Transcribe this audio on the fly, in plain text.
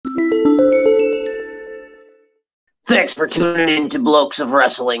Thanks for tuning in to Blokes of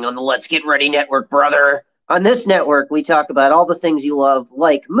Wrestling on the Let's Get Ready Network, brother. On this network, we talk about all the things you love,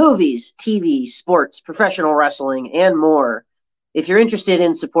 like movies, TV, sports, professional wrestling, and more. If you're interested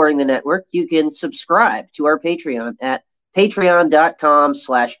in supporting the network, you can subscribe to our Patreon at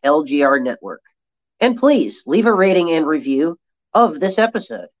patreon.com/LGR Network. And please leave a rating and review of this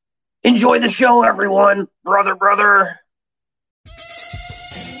episode. Enjoy the show, everyone. Brother.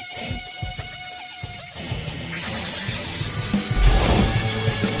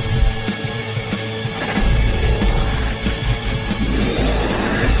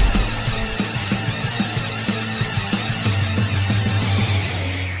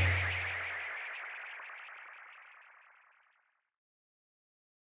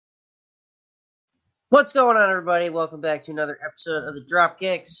 What's going on, everybody? Welcome back to another episode of the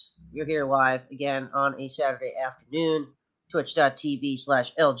Dropkicks. You're here live again on a Saturday afternoon,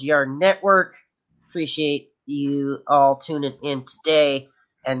 twitch.tv/LGR Network. Appreciate you all tuning in today.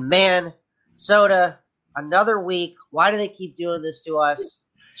 And man, Soda, another week. Why do they keep doing this to us?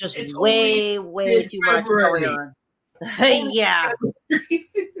 Just it's way too much going on. Yeah.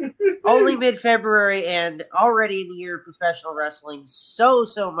 Only mid-February, and already in the year of professional wrestling, so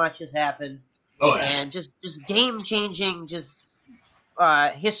much has happened. Oh, yeah. And just game-changing,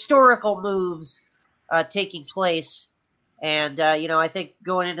 historical moves taking place. And, I think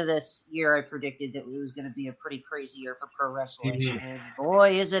going into this year, I predicted that it was going to be a pretty crazy year for pro wrestling. Mm-hmm. And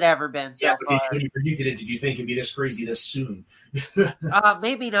boy, has it ever been so far. When you predicted it, did you think it'd be this crazy this soon?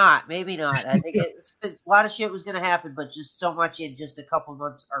 Maybe not. I think a lot of shit was going to happen, but just so much in just a couple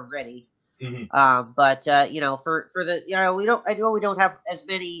months already. Mm-hmm. For the, I know we don't have as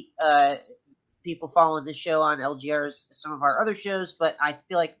many people following this show on LGR as some of our other shows, but I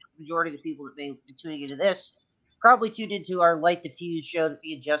feel like the majority of the people that may be tuning into this probably tuned into our Light the Fuse show that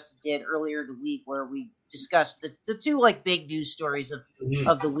me and Justin did earlier in the week, where we discussed the two big news stories of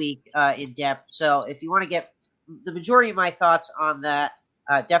the week in depth. So if you want to get the majority of my thoughts on that,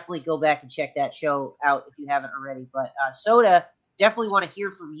 definitely go back and check that show out if you haven't already. But Soda, definitely want to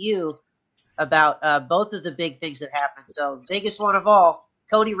hear from you about both of the big things that happened. So the biggest one of all,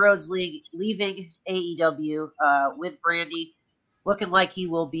 Cody Rhodes leaving AEW with Brandy, looking like he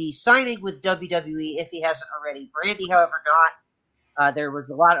will be signing with WWE if he hasn't already. Brandy, however, not. There was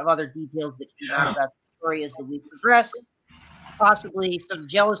a lot of other details that came out about the story as the week progressed. Possibly some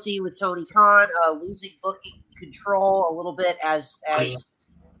jealousy with Tony Khan, losing booking control a little bit as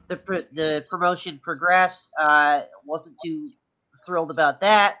the promotion progressed. Wasn't too thrilled about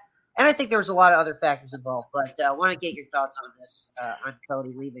that. And I think there was a lot of other factors involved, but I want to get your thoughts on this, on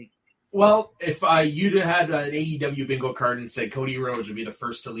Cody leaving. Well, if you'd had an AEW bingo card and said Cody Rhodes would be the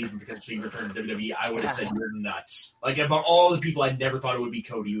first to leave and potentially return to WWE, I would have said you're nuts. Like, of all the people, I never thought it would be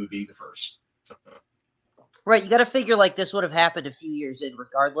Cody who would be the first. Right, you got to figure this would have happened a few years in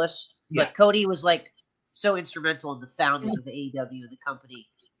regardless. Yeah. But Cody was so instrumental in the founding of AEW and the company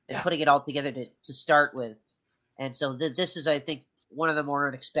and putting it all together to start with. And so this is, I think, one of the more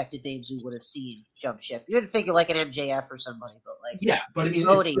unexpected names we would have seen jump ship. You didn't figure an MJF or somebody, but but I mean,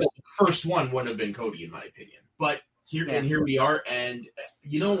 Cody. The first one would have been Cody, in my opinion. But here we are, and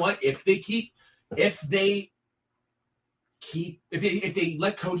you know what? If they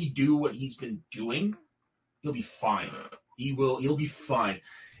let Cody do what he's been doing, he'll be fine. He'll be fine.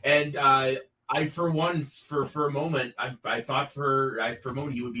 And I for a moment he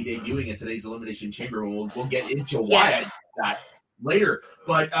would be debuting at today's Elimination Chamber. We'll get into why I did that later,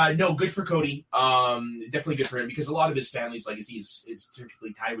 but no, good for Cody. Definitely good for him because a lot of his family's legacy is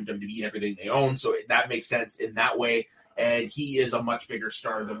typically tied with WWE and everything they own, so that makes sense in that way. And he is a much bigger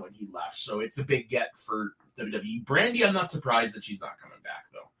star than when he left, so it's a big get for WWE. Brandy, I'm not surprised that she's not coming back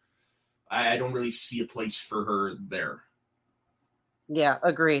though. I don't really see a place for her there. Yeah,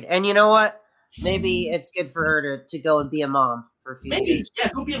 agreed. And you know what? Maybe it's good for her to go and be a mom. Maybe,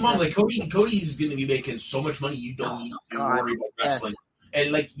 go be a mom. Cody's going to be making so much money, you don't need to worry about wrestling.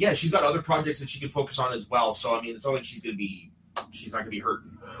 And she's got other projects that she can focus on as well. So I mean, it's not like she's not going to be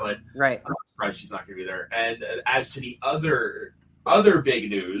hurting. But right, I'm not surprised she's not going to be there. And as to the other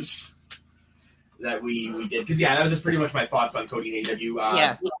big news that we did, because that was just pretty much my thoughts on Cody and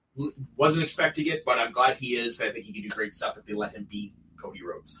AEW. Wasn't expecting it, but I'm glad he is. I think he can do great stuff if they let him be Cody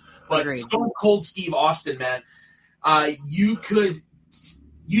Rhodes. But agreed. Stone Cold Steve Austin, man. You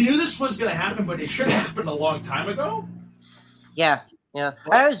knew this was going to happen, but it should have happened a long time ago. Yeah.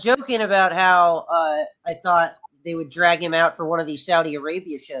 I was joking about how I thought they would drag him out for one of these Saudi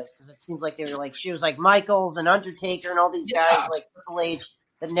Arabia shows because it seems like they were shows like Michaels and Undertaker and all these guys like Triple H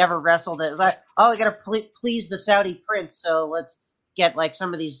that never wrestled. It was we got to please the Saudi prince, so let's get like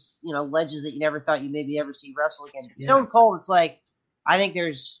some of these, legends that you never thought you maybe ever see wrestle again. Stone Cold, it's like, I think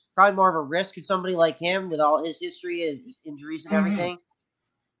there's probably more of a risk with somebody like him with all his history and injuries and everything.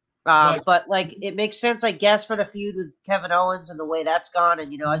 But like, it makes sense, I guess, for the feud with Kevin Owens and the way that's gone.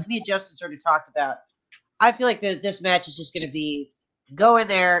 And, as me and Justin sort of talked about, I feel like this match is just going to be go in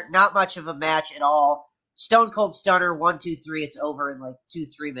there, not much of a match at all. Stone Cold Stunner, 1, 2, 3. It's over in like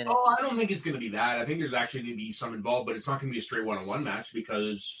 2-3 minutes. Oh, I don't think it's going to be that. I think there's actually going to be some involved, but it's not going to be a straight one-on-one match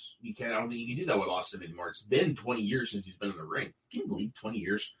because you can't. I don't think you can do that with Austin anymore. It's been 20 years since he's been in the ring. Can you believe 20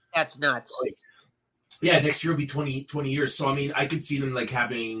 years? That's nuts. Yeah, next year will be 20 years. So I mean, I could see them like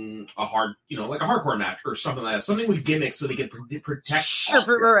having a hard, like a hardcore match or something like that. Something with gimmicks so they can protect.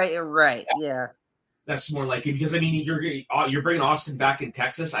 Sure, right. Yeah. That's more like it because I mean you're bringing Austin back in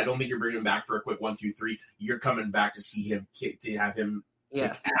Texas. I don't think you're bringing him back for a quick 1, 2, 3. You're coming back to see him kick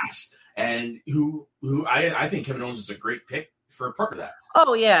ass. And who I think Kevin Owens is a great pick for a part of that.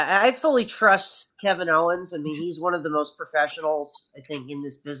 Oh yeah, I fully trust Kevin Owens. I mean, he's one of the most professionals I think in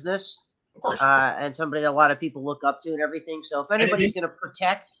this business, of course, and somebody that a lot of people look up to and everything. So if anybody's going to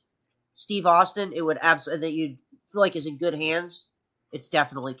protect Steve Austin, it would absolutely that you'd feel like is in good hands. It's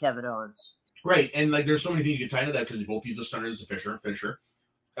definitely Kevin Owens. Right, and like there's so many things you can tie into that because both he's a stunner, he's a finisher.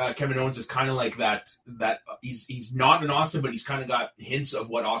 Kevin Owens is kind of like that he's not an Austin, but he's kind of got hints of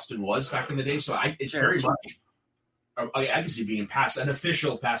what Austin was back in the day. So it's very much I can see being an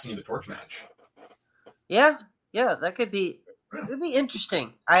official passing of the torch match. Yeah, that could be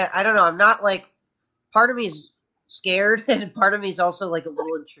interesting. I don't know. I'm not like part of me is scared and part of me is also like a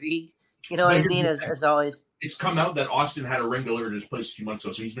little intrigued. You know what I mean? As always, it's come out that Austin had a ring delivered to his place a few months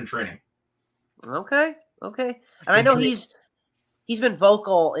ago, so he's been training. Okay. And I know he's been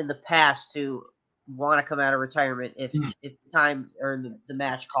vocal in the past to want to come out of retirement if time or the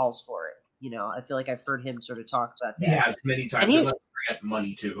match calls for it. I feel like I've heard him sort of talk about that. He has many times. And let's forget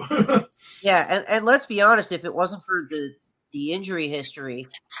money too. Yeah, and let's be honest, if it wasn't for the injury history,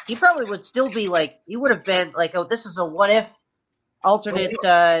 he probably would still be like he would have been like, oh, this is a what if alternate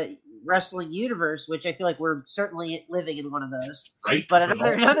wrestling universe, which I feel like we're certainly living in one of those. Right. But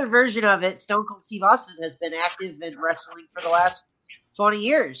another version of it, Stone Cold Steve Austin has been active in wrestling for the last 20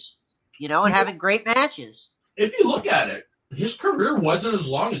 years, and having great matches. If you look at it, his career wasn't as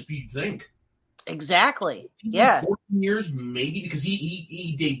long as you'd think. Exactly. Yeah. 14 years maybe because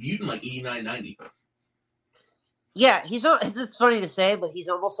he debuted in like 89, 90. Yeah, it's funny to say, but he's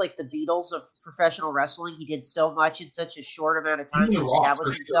almost like the Beatles of professional wrestling. He did so much in such a short amount of time to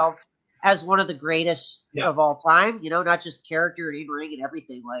establish himself as one of the greatest of all time, not just character and in-ring and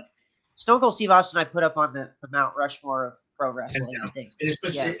everything. Like, Stone Cold Steve Austin I put up on the Mount Rushmore of pro wrestling, I think. And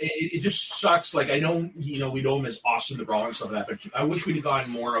especially, it just sucks. Like, I know, we know him as Austin the Brawler and stuff like that, but I wish we'd have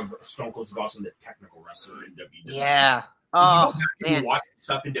gotten more of Stone Cold Steve Austin, the technical wrestler in WWE. Yeah. Oh, man. Watch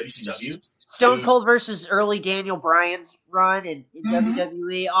stuff in WCW. Stone Cold versus early Daniel Bryan's run in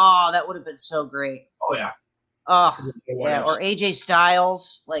WWE. Oh, that would have been so great. Oh, yeah. Oh, yeah. Or AJ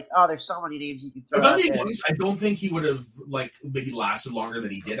Styles. Like, there's so many names you could throw out there. I don't think he would have, like, maybe lasted longer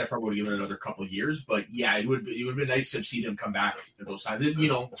than he did. I probably would have given it another couple of years. But, yeah, it would have been nice to have seen him come back at those times.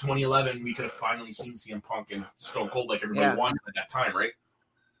 2011, we could have finally seen CM Punk and Stone Cold like everybody wanted at that time, right?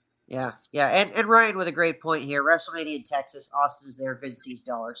 Yeah. And Ryan with a great point here. WrestleMania in Texas, Austin's there, Vince sees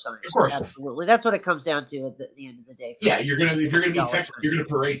dollar signs. Of course. Absolutely. That's what it comes down to at the end of the day. Yeah, if you're gonna be Texas, you're gonna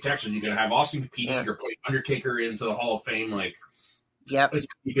parade Texas. You're gonna have Austin competing. You're putting Undertaker into the Hall of Fame. Like, it's gonna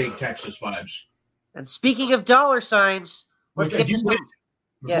be big Texas vibes. And speaking of dollar signs, let's get to some.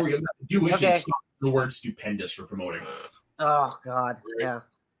 The word stupendous for promoting. Oh God, yeah.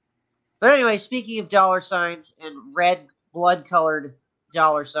 But anyway, speaking of dollar signs and red blood-colored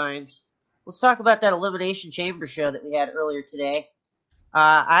dollar signs, let's talk about that Elimination Chamber show that we had earlier today.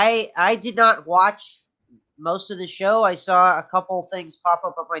 I did not watch most of the show. I saw a couple things pop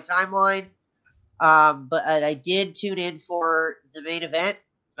up on my timeline, but I did tune in for the main event,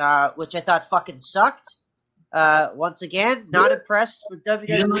 which I thought fucking sucked. Once again, not impressed with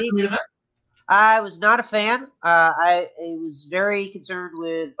WWE. I was not a fan. I was very concerned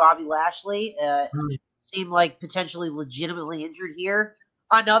with Bobby Lashley. Seemed like potentially legitimately injured here.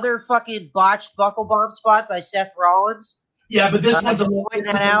 Another fucking botched buckle bomb spot by Seth Rollins. Yeah, but this one's a little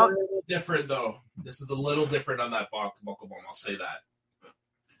different, though. This is a little different on that buckle bomb. I'll say that.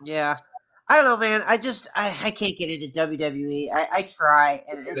 Yeah. I don't know, man. I can't get into WWE. I try,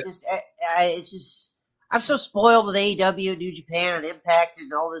 and it's just I'm so spoiled with AEW, New Japan, and Impact,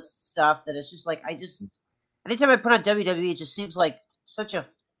 and all this stuff that it's just like anytime I put on WWE, it just seems like such a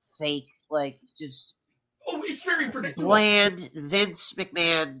fake, like just Oh, it's very predictable. Bland Vince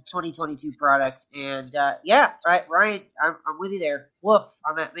McMahon 2022 product. And yeah, right, Ryan, I'm with you there. Woof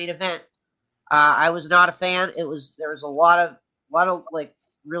on that main event. I was not a fan. There was a lot of like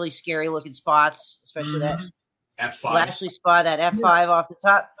really scary looking spots, especially that F5 Lashley spot, that F5 off the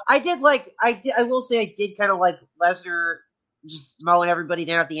top. I will say I did kind of like Lesnar just mowing everybody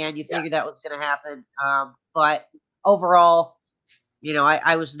down at the end. You figured that was going to happen. But overall,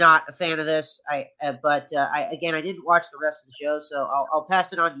 I was not a fan of this. But I didn't watch the rest of the show, so I'll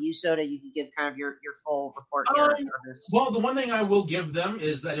pass it on to you, Soda. You can give kind of your full report here on this. Well, the one thing I will give them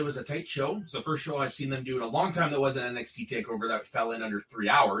is that it was a tight show. It's the first show I've seen them do in a long time that was an NXT takeover that fell in under 3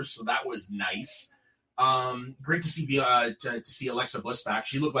 hours, so that was nice. Great to see Alexa Bliss back.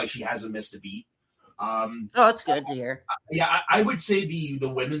 She looked like she hasn't missed a beat. That's good to hear. Yeah, I would say the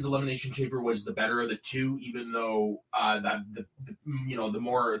women's elimination chamber was the better of the two, even though the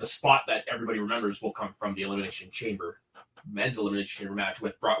spot that everybody remembers will come from the elimination chamber, men's elimination chamber match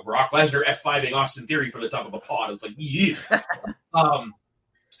with Brock Lesnar F5ing Austin Theory from the top of a pod. It's like, yeah.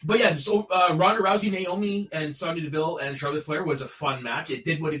 But yeah, so Ronda Rousey, Naomi, and Sonya Deville and Charlotte Flair was a fun match. It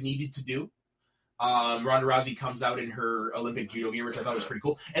did what it needed to do. Ronda Rousey comes out in her Olympic judo gear, which I thought was pretty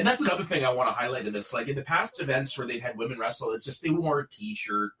cool. And that's another thing I want to highlight in this. Like in the past events where they've had women wrestle, it's just they wore a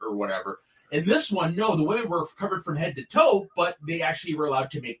t-shirt or whatever. In this one, no, the women were covered from head to toe, but they actually were allowed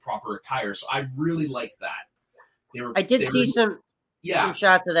to make proper attire. So I really like that. I did see some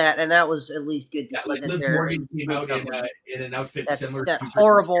shots of that, and that was at least good to see. Like Liv Morgan came out in an outfit similar to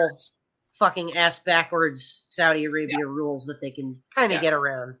horrible fucking ass backwards Saudi Arabia rules that they can kind of get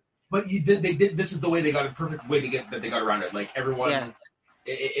around. But they did. This is the way they got a perfect way they got around it. Like everyone,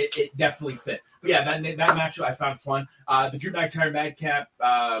 it definitely fit. But yeah, that match I found fun. The Drew McIntyre Madcap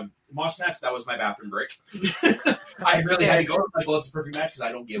Moss match, that was my bathroom break. I really had to go. Like, well, it's a perfect match because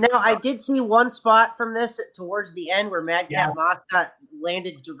I don't give. Now I did see one spot from this towards the end where Madcap Moss got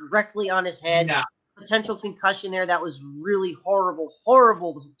landed directly on his head. Yeah. Potential concussion there. That was really horrible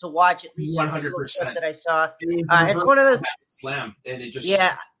to watch. At least 100% that I saw. It's one of those slam, and it just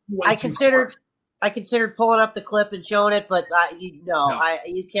I considered pulling up the clip and showing it, but you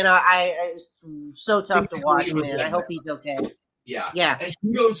cannot. It was so tough to watch, man. I hope he's okay. Yeah. And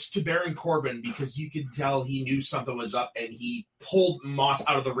kudos to Baron Corbin because you could tell he knew something was up and he pulled Moss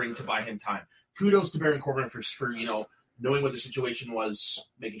out of the ring to buy him time. Kudos to Baron Corbin for knowing what the situation was,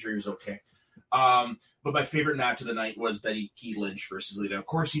 making sure he was okay. But my favorite match of the night was Becky Lynch versus Lita. Of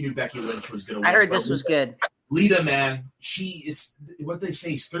course, you knew Becky Lynch was going to win. I heard this was good. Lita, man, it's what they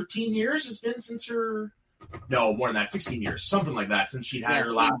say, 13 years it's been since her. No, more than that, 16 years, something like that, since she'd had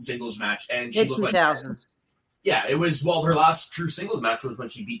her last singles match, and she looked like. Yeah, it was. Well, her last true singles match was when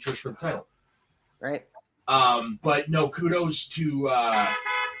she beat Trish for the title. Right. But no, kudos to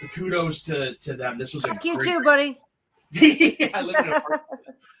them. This was you too, buddy. I lived in a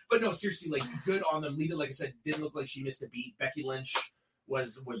But no, seriously, like good on them. Lita, like I said, didn't look like she missed a beat. Becky Lynch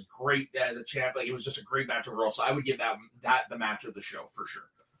was great as a champ. Like it was just a great match overall. So I would give that the match of the show for sure.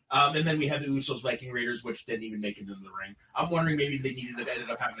 And then we had the Usos Viking Raiders, which didn't even make it into the ring. I'm wondering maybe they ended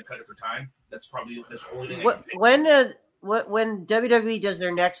up having to cut it for time. That's probably the only thing. When WWE does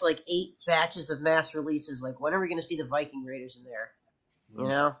their next 8 batches of mass releases, when are we going to see the Viking Raiders in there? You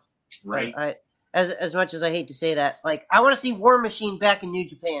know, right? As much as I hate to say that, I want to see War Machine back in New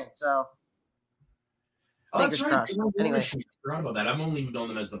Japan. So. Oh, that's right. Anyway, I forgot about that. I'm only known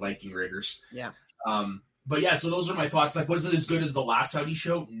them as the Viking Raiders. Yeah. But yeah, so those are my thoughts. Was it as good as the last Saudi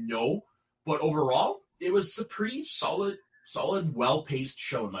show? No. But overall, it was a pretty solid, well-paced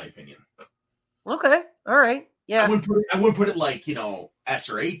show, in my opinion. Okay. All right. Yeah. I wouldn't put it S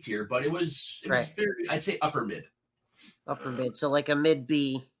or A tier, but it was very, I'd say upper mid. Upper mid. So a mid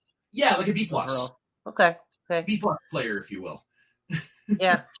B. Yeah, like a B plus. Overall. Okay. B plus player, if you will.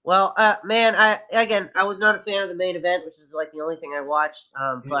 Yeah. Well, man, I was not a fan of the main event, which is the only thing I watched.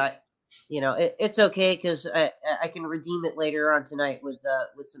 But it's okay because I can redeem it later on tonight with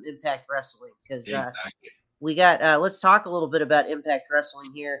some Impact Wrestling because we got. Let's talk a little bit about Impact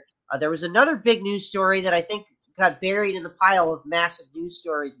Wrestling here. There was another big news story that I think got buried in the pile of massive news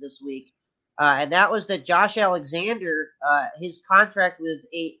stories this week, and that was that Josh Alexander, his contract with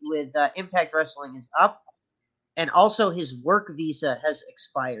Impact Wrestling is up. And also his work visa has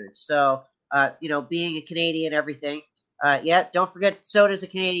expired. So, being a Canadian, everything. Don't forget Soda's a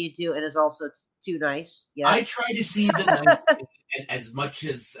Canadian too, and is also too nice. Yeah. I try to see the nice as much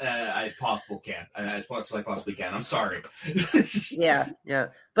as I possibly can. As much as I possibly can. I'm sorry. Yeah.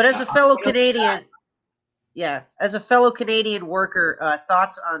 But as a fellow Canadian, worker,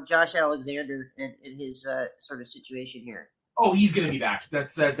 thoughts on Josh Alexander and his sort of situation here? Oh, he's going to be back.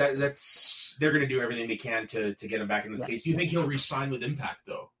 That's they're going to do everything they can to get him back in the States. Do you think he'll re-sign with Impact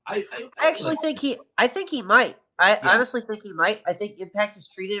though? I actually think he might. I honestly think he might. I think Impact has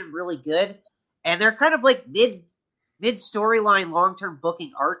treated him really good, and they're kind of like mid storyline, long term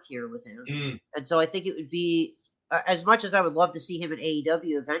booking arc here with him. And so I think it would be, as much as I would love to see him in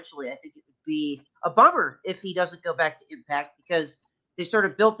AEW eventually, I think it would be a bummer if he doesn't go back to Impact, because they sort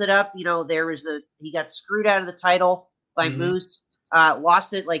of built it up. He got screwed out of the title by Moose,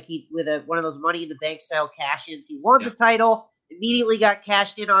 lost it like with one of those Money in the Bank style cash-ins. He won the title, immediately got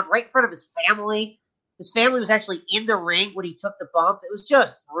cashed in on right in front of his family. His family was actually in the ring when he took the bump. It was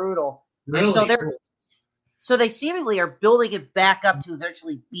just brutal. Really? And so they seemingly are building it back up to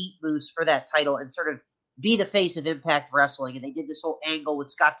eventually beat Moose for that title and sort of be the face of Impact Wrestling. And they did this whole angle with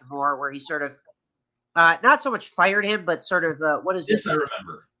Scott D'Amore where he sort of not so much fired him, but sort of what is this? I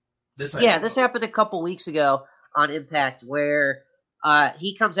remember. This happened a couple weeks ago on Impact where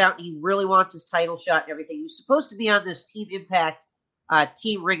he comes out and he really wants his title shot and everything. He was supposed to be on this Team Impact,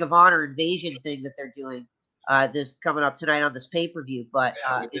 Team Ring of Honor Invasion thing that they're doing. This coming up tonight on this pay-per-view, but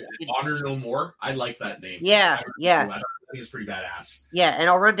Honor No More. I like that name. Yeah. I think it's pretty badass. Yeah, and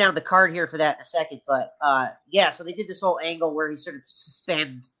I'll run down the card here for that in a second. But so they did this whole angle where he sort of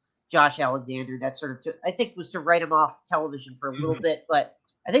suspends Josh Alexander. That sort of, I think, was to write him off television for a little bit. But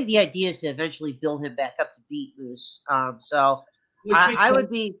I think the idea is to eventually build him back up to beat Moose. So I would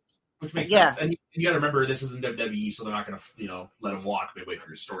be. Which makes sense. And you got to remember, this isn't WWE, so they're not going to, let him walk midway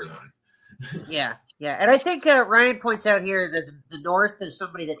through his storyline. Yeah. And I think Ryan points out here that the North is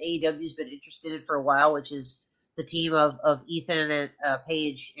somebody that AEW has been interested in for a while, which is the team of Ethan and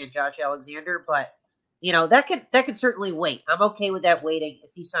Paige and Josh Alexander. But that could certainly wait. I'm okay with that waiting.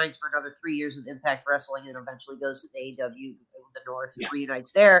 If he signs for another 3 years with Impact Wrestling and eventually goes to the AEW in the North and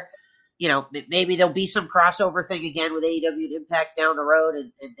reunites there, maybe there'll be some crossover thing again with AEW and Impact down the road,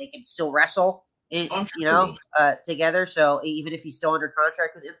 and they can still wrestle together. So even if he's still under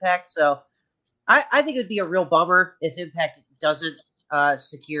contract with Impact, so I think it would be a real bummer if Impact doesn't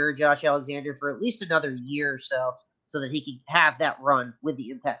secure Josh Alexander for at least another year or so that he can have that run with the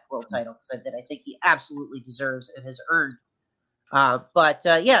Impact World title, that I think he absolutely deserves and has earned.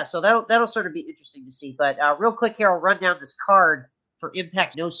 So that'll sort of be interesting to see. But real quick here, I'll run down this card for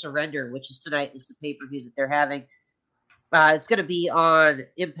Impact No Surrender, which is tonight. Is the pay-per-view that they're having. It's going to be on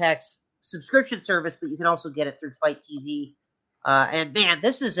Impact's subscription service, but you can also get it through Fight TV. And man,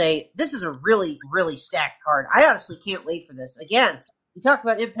 this is a really, really stacked card. I honestly can't wait for this. Again, you talk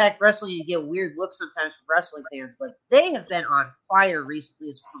about Impact Wrestling, you get weird looks sometimes from wrestling fans, but they have been on fire recently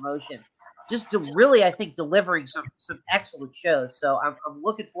as a promotion. Just really, I think, delivering some excellent shows. So I'm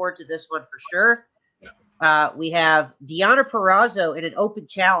looking forward to this one for sure. We have Deonna Purrazzo in an open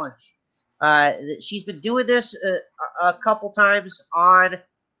challenge. She's been doing this a couple times on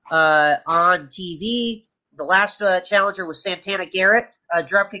TV. The last challenger was Santana Garrett,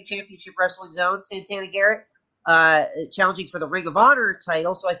 Dropkick Championship Wrestling Zone. Santana Garrett challenging for the Ring of Honor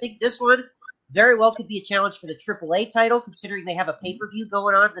title. So I think this one very well could be a challenge for the AAA title, considering they have a pay-per-view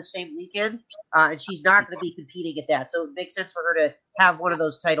going on the same weekend. And she's not going to be competing at that. So it makes sense for her to have one of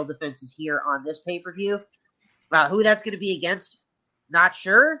those title defenses here on this pay-per-view. Who that's going to be against, not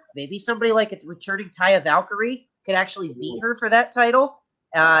sure. Maybe somebody like a returning Taya Valkyrie could actually beat her for that title.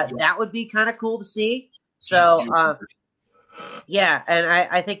 That would be kind of cool to see. So, and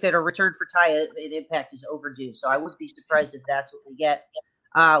I think that a return for Taya in Impact is overdue. So I wouldn't be surprised if that's what we get.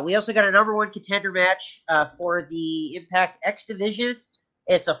 We also got a number one contender match for the Impact X Division.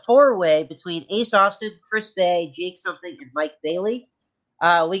 It's a four-way between Ace Austin, Chris Bay, Jake Something, and Mike Bailey.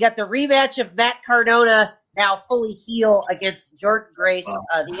 We got the rematch of Matt Cardona, now fully heel, against Jordan Grace,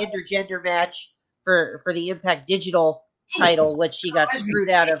 the intergender match for the Impact Digital title, which she got screwed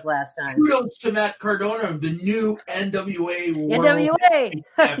out of last time. Kudos to Matt Cardona, the new NWA World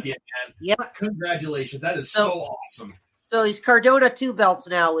Champion. Yep. Congratulations. That is so awesome. So he's Cardona 2 belts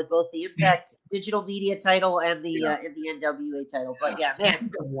now with both the Impact Digital Media title and the NWA title. But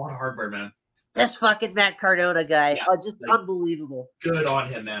man. A lot of hardware, man. This fucking Matt Cardona guy. Just unbelievable. Good on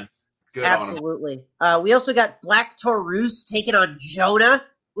him, man. Good Absolutely. On him. We also got Black Taurus taking on Jonah,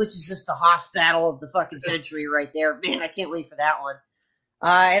 which is just the Haas battle of the fucking century right there. Man, I can't wait for that one.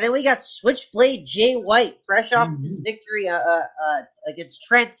 And then we got Switchblade Jay White, fresh off his victory against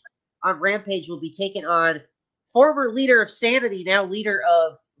Trent on Rampage, will be taking on former leader of Sanity, now leader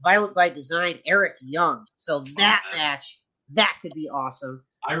of Violent by Design, Eric Young. So that match, that could be awesome.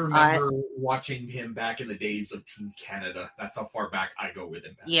 I remember watching him back in the days of Team Canada. That's how far back I go with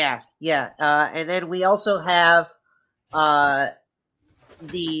him. Yeah. And then we also have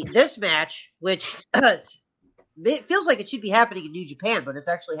this match, which it feels like it should be happening in New Japan, but it's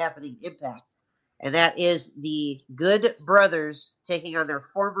actually happening in Impact. And that is the Good Brothers taking on their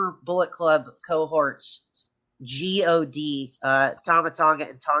former Bullet Club cohorts, God, Tama Tonga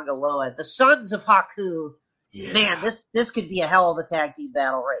and Tonga Loa, the Sons of Haku. Yeah. Man, this could be a hell of a tag team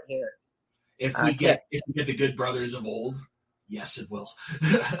battle right here. If we get the Good Brothers of old, yes, it will.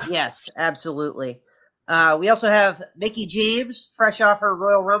 Yes, absolutely. We also have Mickie James, fresh off her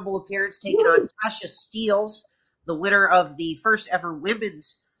Royal Rumble appearance, taking on Tasha Steelz, the winner of the first ever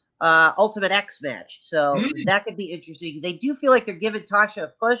women's Ultimate X match. So that could be interesting. They do feel like they're giving Tasha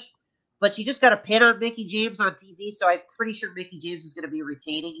a push, but she just got a pin on Mickie James on TV, so I'm pretty sure Mickie James is going to be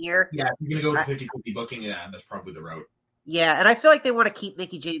retaining here. Yeah, if you're going to go with 50-50 booking, that's probably the route. Yeah, and I feel like they want to keep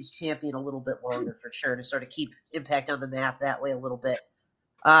Mickie James champion a little bit longer for sure to sort of keep Impact on the map that way a little bit.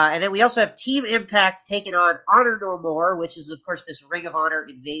 And then we also have Team Impact taking on Honor No More, which is, of course, this Ring of Honor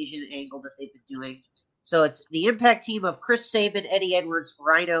invasion angle that they've been doing. So it's the Impact team of Chris Sabin, Eddie Edwards,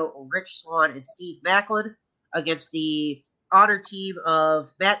 Rhino, Rich Swann, and Steve Macklin against the Honor team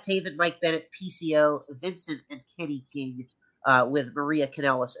of Matt Taven, Mike Bennett, PCO, Vincent, and Kenny King with Maria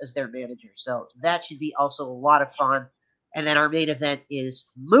Kanellis as their manager. So that should be also a lot of fun. And then our main event is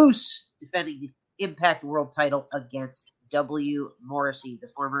Moose defending the Impact World title against W. Morrissey, the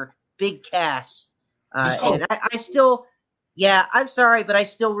former Big Cass. And I still, I'm sorry, but I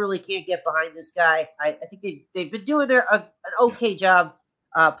still really can't get behind this guy. I think they've been doing an okay job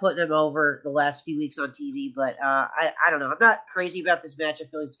putting him over the last few weeks on TV, but I don't know. I'm not crazy about this match. I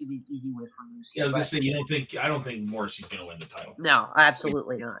feel like it's going to be an easy win for Moose. Yeah, I was going to say, I don't think Morrissey's going to win the title. No,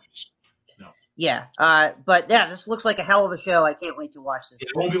 absolutely not. No. Yeah, but this looks like a hell of a show. I can't wait to watch this.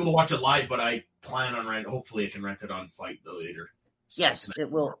 I won't be able to watch it live, but I plan on hopefully I can rent it on Fight later. So yes, it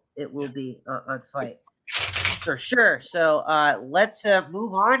will. It will be on Fight for sure. So let's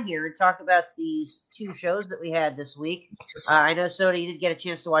move on here and talk about these two shows that we had this week. I know, Soda, you didn't get a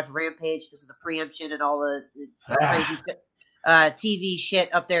chance to watch Rampage because of the preemption and all the crazy TV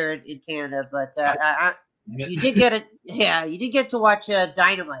shit up there in Canada, but you did get it. Yeah, you did get to watch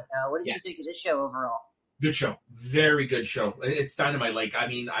Dynamite. What did you think of this show overall? Good show. Very good show. It's Dynamite. Like, I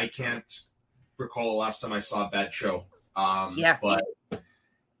mean, I can't recall the last time I saw a bad show. But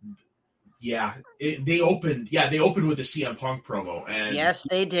they opened with the CM Punk promo, and yes,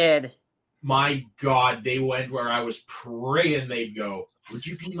 they did. My God, they went where I was praying they'd go. Would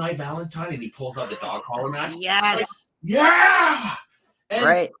you be my Valentine? And he pulls out the dog collar match. Yes. Like, yeah. And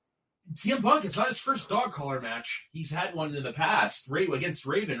right. CM Punk, it's not his first dog collar match. He's had one in the past, against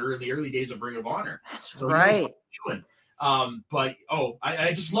Raven or in the early days of Ring of Honor. That's right.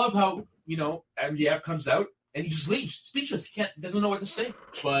 I just love how, MJF comes out and he just leaves speechless. He doesn't know what to say.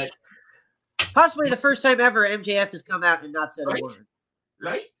 But possibly the first time ever MJF has come out and not said a word.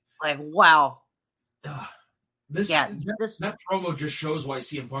 Right? Like, wow. That promo just shows why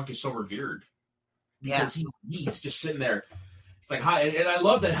CM Punk is so revered. Because he's just sitting there. It's like, hi, and I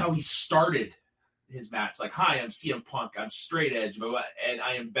love that how he started his match. Like, hi, I'm CM Punk. I'm straight edge, and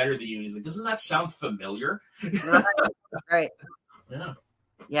I am better than you. And he's like, doesn't that sound familiar? Right. Yeah.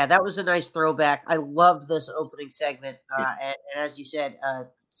 Yeah, that was a nice throwback. I loved this opening segment. And as you said,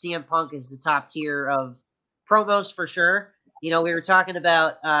 CM Punk is the top tier of promos for sure. We were talking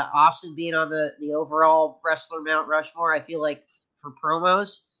about Austin being on the overall wrestler Mount Rushmore. I feel like for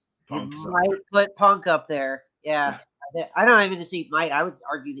promos, you might put Punk up there. Yeah. I don't even see might. I would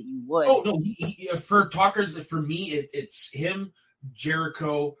argue that you would. Oh no, for talkers, for me, it's him,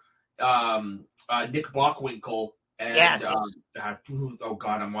 Jericho, Nick Bockwinkel, and yes. Oh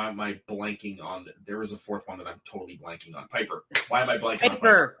God, why am I blanking on? There was a fourth one that I'm totally blanking on. Piper. Why am I blanking on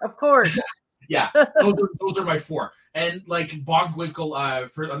Piper? Of course. Yeah, those are my four. And like Bockwinkel,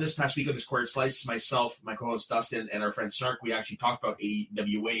 on this past week on the Squared Slice, myself, my co-host Dustin, and our friend Snark, we actually talked about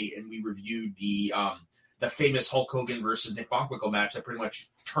AEW, and we reviewed the famous Hulk Hogan versus Nick Bockwinkel match that pretty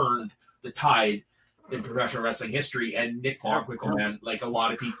much turned the tide in professional wrestling history. And Nick Bockwinkel, man, like a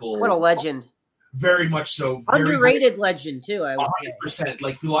lot of people, what a legend, very much so, underrated legend too. I would 100%. Say,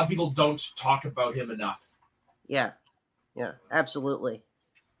 like a lot of people don't talk about him enough. Yeah, absolutely.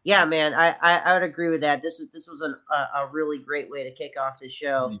 Yeah, man, I would agree with that. This was a really great way to kick off this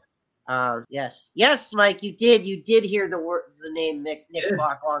show. Yes, Mike, you did hear the name Nick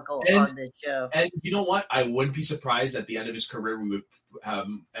Bockwinkel on the show. And you know what? I wouldn't be surprised at the end of his career we would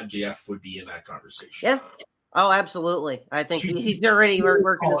MJF would be in that conversation. Yeah. Oh, absolutely. I think he's already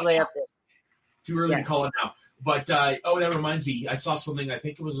working his way up there. Too early to call it now. But that reminds me. I saw something. I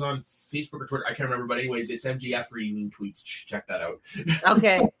think it was on Facebook or Twitter. I can't remember. But anyways, it's MJF reading tweets. Check that out.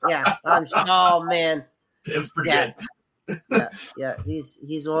 Okay. Yeah. Oh man, it was pretty good. Yeah. He's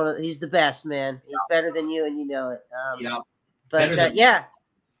the best, man. He's better than you, and you know it. Yeah. But yeah,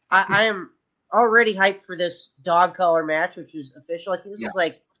 I am already hyped for this dog collar match, which is official. I think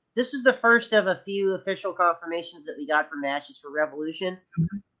this is the first of a few official confirmations that we got for matches for Revolution.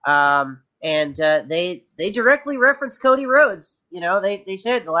 And they directly referenced Cody Rhodes. You know, they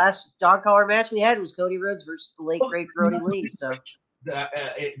said the last dog collar match we had was Cody Rhodes versus the late great Brody Lee. So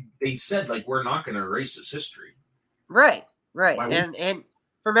they said, like, we're not going to erase this history. Right. And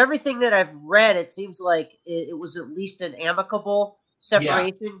from everything that I've read, it seems like it was at least an amicable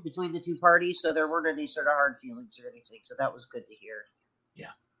separation between the two parties, so there weren't any sort of hard feelings or anything. So that was good to hear.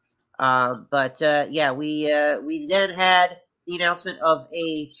 Yeah. We then had the announcement of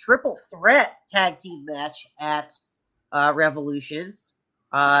a triple threat tag team match at Revolution.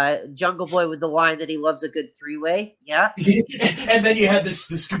 Jungle Boy with the line that he loves a good three-way. Yeah. And then you had this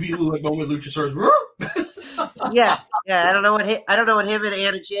Scooby-Doo like moment with Luchasaurus. Yeah. I don't know what him and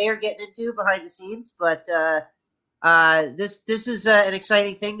Anna Jay are getting into behind the scenes, but this is an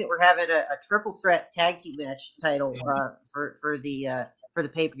exciting thing that we're having a triple threat tag team match title for the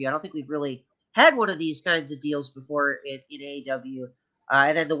pay-per-view. I don't think we've really had one of these kinds of deals before in AEW.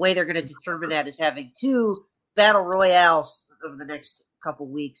 And then the way they're going to determine that is having two battle royales over the next couple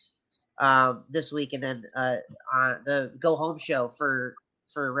weeks, this week, and then the go home show for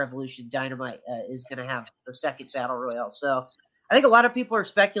Revolution Dynamite is going to have the second battle royale. So I think a lot of people are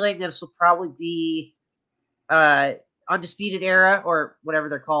speculating that this will probably be Undisputed Era or whatever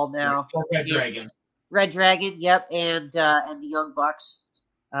they're called now. Red Dragon, yep, and the Young Bucks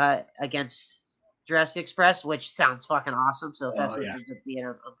against Jurassic Express, which sounds fucking awesome. So if that's what it ends up being,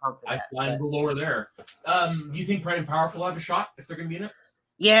 I'm pumped for that. I fly below there. Do you think Pride and Powerful have a shot if they're going to be in it?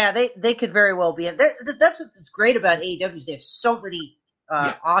 Yeah, they could very well be in. That's what's great about AEW is they have so many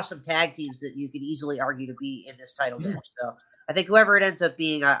awesome tag teams that you could easily argue to be in this title match. So I think whoever it ends up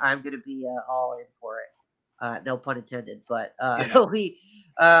being, I'm going to be all in for it. No pun intended. But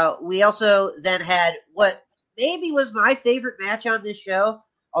we also then had what maybe was my favorite match on this show,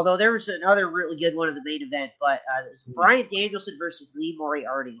 although there was another really good one in the main event. But it was Bryan Danielson versus Lee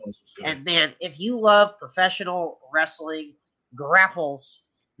Moriarty. And man, if you love professional wrestling grapples,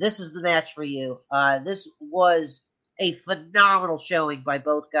 this is the match for you. This was a phenomenal showing by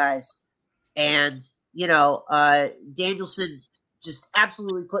both guys. And, Danielson just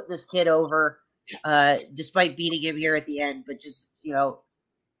absolutely put this kid over, despite beating him here at the end. But just,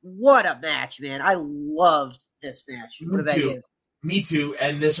 what a match, man. I loved this match. What about you? Me too.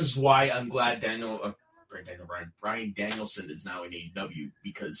 And this is why I'm glad Bryan Danielson is now in AEW,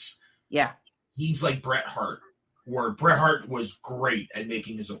 because he's like Bret Hart, where Bret Hart was great at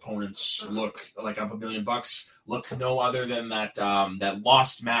making his opponents look like up $1 million. Look no other than that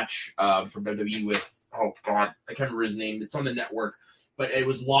lost match from WWE with, oh God, I can't remember his name. It's on the network, but it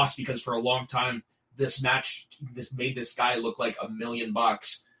was lost because for a long time this made this guy look like $1 million,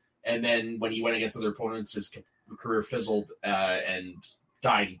 and then when he went against other opponents, his career fizzled and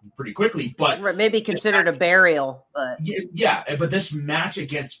died pretty quickly. But maybe considered a burial. But but this match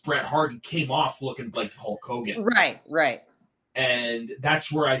against Bret Hart, he came off looking like Hulk Hogan. Right. And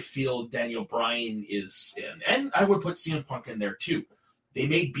that's where I feel Daniel Bryan is in. And I would put CM Punk in there too. They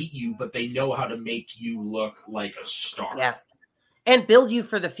may beat you, but they know how to make you look like a star. Yeah. And build you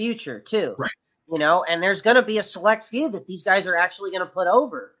for the future too. Right. And there's going to be a select few that these guys are actually going to put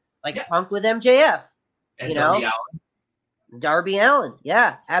over. Like Punk with MJF. And Darby Allin. Darby Allin.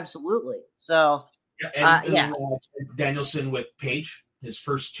 Yeah, absolutely. So, Danielson with Paige, his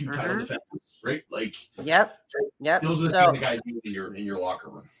first two title defenses, right? Like, Yep. Those are the kind of guys in your locker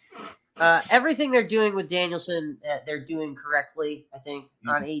room. Everything they're doing with Danielson, they're doing correctly, I think,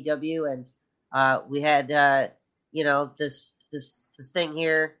 on AEW. And we had, this thing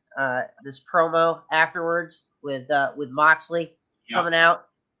here, this promo afterwards with Moxley coming out,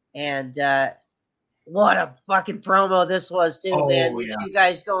 and what a fucking promo this was too, man. These two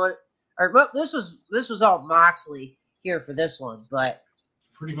guys going, this was all Moxley here for this one, but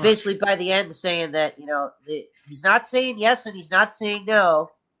basically by the end saying that he's not saying yes and he's not saying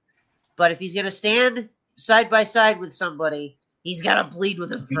no, but if he's gonna stand side by side with somebody, he's gotta bleed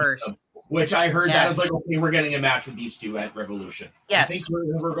with him first. Which I heard that was like, okay, we're getting a match with these two at Revolution. Yes. You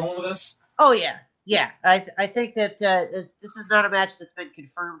think we're going with this? Oh yeah. Yeah, I think that this is not a match that's been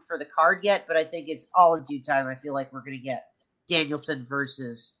confirmed for the card yet, but I think it's all in due time. I feel like we're going to get Danielson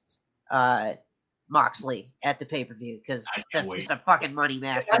versus Moxley at the pay-per-view, because that's just a fucking money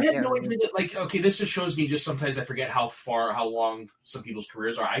match. I had no idea that, this just shows me just sometimes I forget how long some people's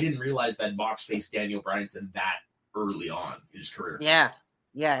careers are. I didn't realize that Mox faced Daniel Bryanson that early on in his career. Yeah.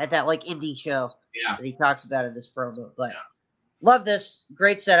 Yeah, at that like indie show that he talks about in this promo. But love this.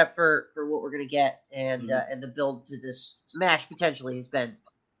 Great setup for what we're gonna get, and the build to this match potentially has been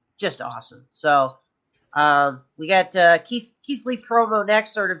just awesome. So we got Keith Lee promo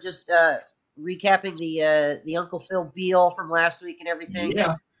next, sort of just recapping the Uncle Phil Beal from last week and everything.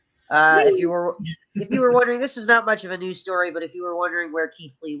 Yeah. If you were wondering, this is not much of a news story, but if you were wondering where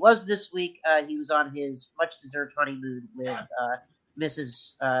Keith Lee was this week, he was on his much deserved honeymoon with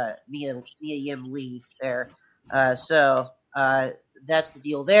Mrs. Mia Yim Lee there. So that's the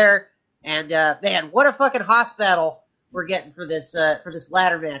deal there. And man, what a fucking hospital we're getting for this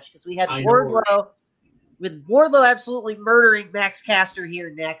ladder match, because we had Wardlow with Wardlow absolutely murdering Max Caster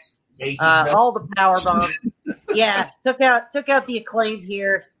here next. All the power bombs. Yeah, took out the Acclaimed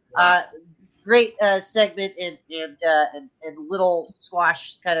here. Great segment and little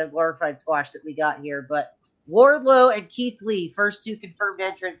squash, kind of glorified squash that we got here. But Wardlow and Keith Lee, first two confirmed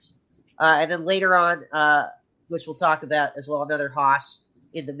entrants, and then later on, which we'll talk about as well, another Haas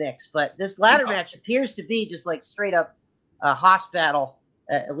in the mix. But this ladder match appears to be just like straight up Haas battle,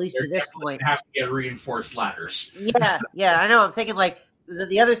 at least to this point. Have to get reinforced ladders. Yeah, I know. I'm thinking like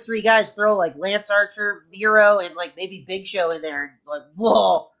the other three guys throw like Lance Archer, Miro, and like maybe Big Show in there. Like,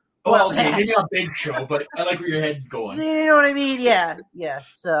 whoa. Well, okay, maybe not Big Show, but I like where your head's going. You know what I mean? Yeah.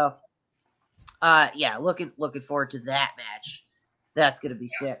 So, looking forward to that match. That's gonna be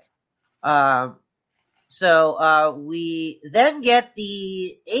sick. So we then get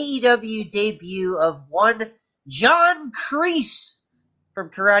the AEW debut of one John Kreese from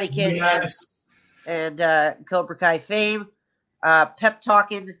Karate Kid and Cobra Kai fame. Pep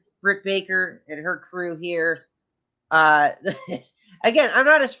talking Britt Baker and her crew here. Again, I'm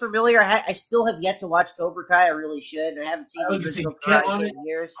not as familiar. I still have yet to watch Cobra Kai. I really should. I haven't seen it in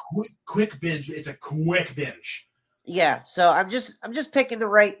years. Quick binge. It's a quick binge. Yeah, so I'm just picking the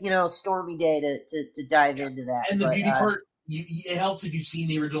right stormy day to dive into that. And the beauty part, it helps if you've seen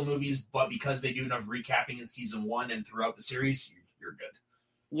the original movies, but because they do enough recapping in season 1 and throughout the series, you're good.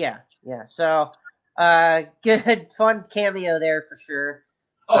 Yeah. So good fun cameo there for sure.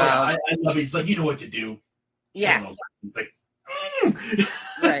 Oh yeah, I love it. It's like you know what to do. Yeah. It's like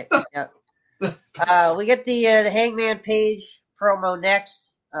right. Yeah. We get the Hangman Page promo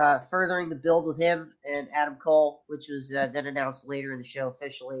next, furthering the build with him and Adam Cole, which was then announced later in the show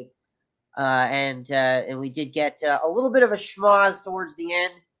officially. And we did get a little bit of a schmoz towards the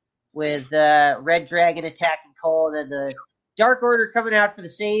end with Red Dragon attacking Cole, and then the Dark Order coming out for the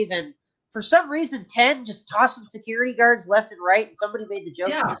save, and for some reason 10 just tossing security guards left and right, and somebody made the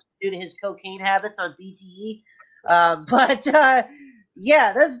joke due to his cocaine habits on BTE. But that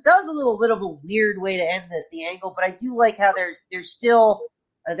was a little bit of a weird way to end the angle, but I do like how they're still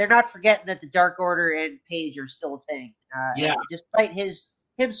they're not forgetting that the Dark Order and Page are still a thing. Despite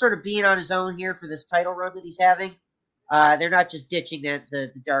him sort of being on his own here for this title run that he's having, they're not just ditching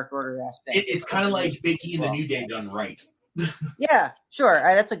the Dark Order aspect. It's kind of like Big E and the New Day done right. Yeah, sure.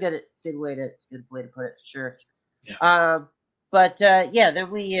 That's a good way to put it for sure. Yeah.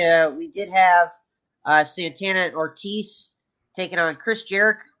 Then we did have Santana and Ortiz taking on Chris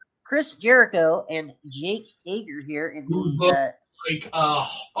Jericho and Jake Hager here in the like a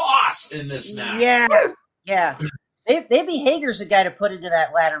hoss in this match. Yeah. Maybe Hager's the guy to put into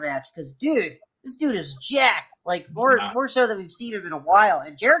that ladder match, because this dude is jacked. Like more so than we've seen him in a while,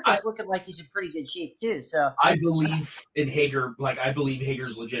 and Jericho's looking like he's in pretty good shape too. So I believe in Hager. Like I believe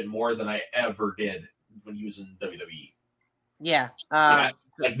Hager's legit more than I ever did when he was in WWE. Yeah.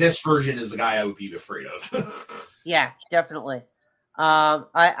 Like this version is the guy I would be afraid of. Yeah, definitely.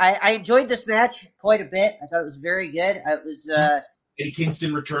 I enjoyed this match quite a bit. I thought it was very good. It was Eddie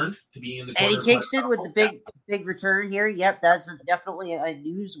Kingston returned to be in the corner. Eddie Kingston with the big return here. Yep, that's definitely a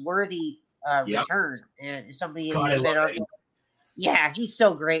newsworthy return, and somebody. Yeah, he's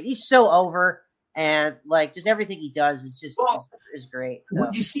so great. He's so over, and like just everything he does is just is great. So.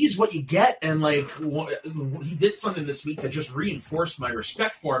 What you see is what you get, and like he did something this week that just reinforced my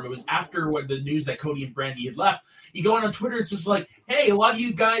respect for him. It was after the news that Cody and Brandy had left. You go on Twitter, it's just like, hey, a lot of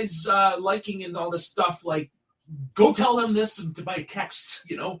you guys liking and all this stuff, like go tell them this by text,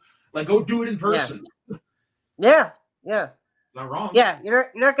 like go do it in person. Yeah. Not wrong. Yeah, you're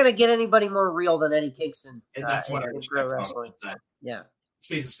not going to get anybody more real than Eddie Kingston. And that's what I respect wrestling. Yeah,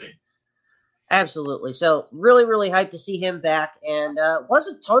 space is space. Absolutely. So really, really hyped to see him back, and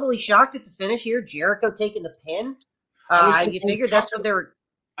wasn't totally shocked at the finish here. Jericho taking the pin. You figured that's what they were.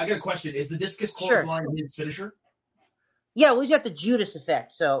 I got a question. Is the discus clothesline his finisher? Yeah, well, he's got the Judas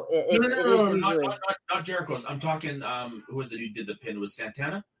effect. So no, not Jericho's. I'm talking. Who was it who did the pin? Was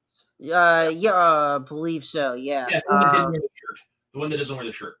Santana? I believe so. Yeah. Yeah, didn't wear the shirt. The one that doesn't wear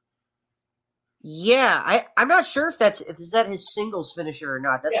the shirt. Yeah, I'm not sure if is that his singles finisher or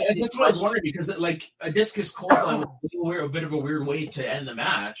not. That's what I was wondering, because like a discus clothesline was a bit of a weird way to end the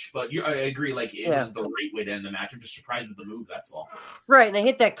match, but I agree, like it was the right way to end the match. I'm just surprised with the move. That's all. Right, and they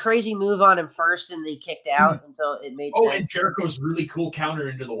hit that crazy move on him first, and they kicked out until it made sense. And Jericho's really cool counter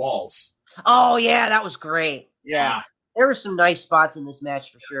into the walls. Oh yeah, that was great. Yeah, there were some nice spots in this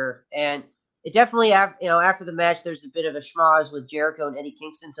match for sure, and it definitely, after the match, there's a bit of a schmoz with Jericho and Eddie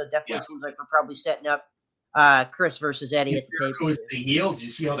Kingston, so it definitely seems like we're probably setting up Chris versus Eddie at the pay-per-view. Jericho is the heel. Did you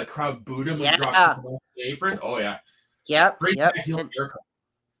see how the crowd booed him when he dropped the apron? Oh, yeah. Yep. Great heel Jericho.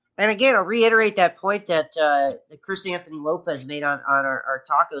 And again, I'll reiterate that point that Chris Anthony Lopez made on our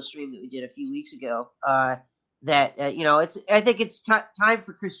taco stream that we did a few weeks ago, that, I think it's time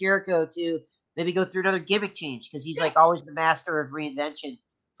for Chris Jericho to maybe go through another gimmick change, because he's like always the master of reinvention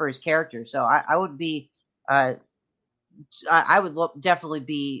for his character. So I would be, I would definitely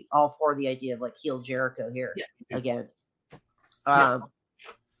be all for the idea of like heel Jericho here again.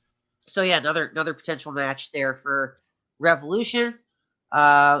 So yeah, another potential match there for Revolution.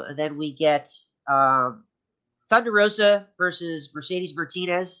 And then we get Thunder Rosa versus Mercedes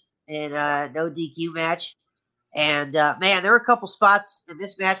Martinez in a no DQ match. And man, there were a couple spots in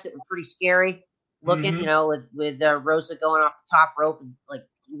this match that were pretty scary looking. With Rosa going off the top rope and like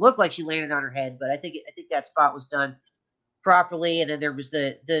looked like she landed on her head, but I think that spot was done properly. And then there was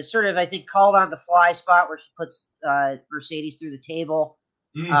the sort of, I think, called on the fly spot where she puts Mercedes through the table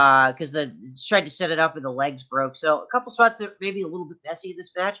because she tried to set it up and the legs broke. So a couple spots that maybe a little bit messy in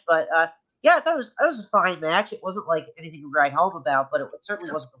this match, but yeah, I thought it was a fine match. It wasn't like anything to write home about, but it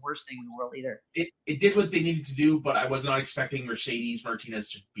certainly wasn't the worst thing in the world either. It did what they needed to do, but I was not expecting Mercedes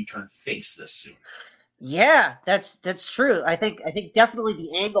Martinez to be turned face this soon. Yeah, that's true. I think definitely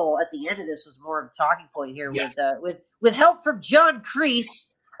the angle at the end of this was more of a talking point here. With help from John Kreese,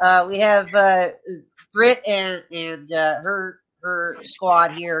 we have Britt and her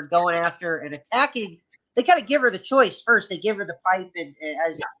squad here going after and attacking. They kind of give her the choice first. They give her the pipe, and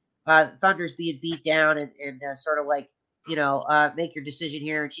as Thunder's being beat down, and sort of like make your decision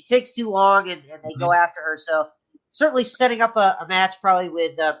here. And she takes too long, and they go after her. So certainly setting up a match probably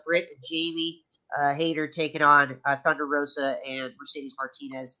with Britt and Jamie Hayter taking on Thunder Rosa and Mercedes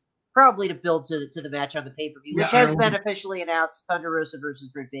Martinez, probably to build to the match on the pay-per-view, which has been officially announced: Thunder Rosa versus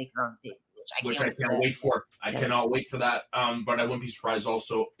Britt Baker on the pay-per-view, which I can't wait for. I cannot wait for that. But I wouldn't be surprised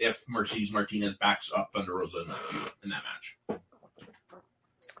also if Mercedes Martinez backs up Thunder Rosa in that match.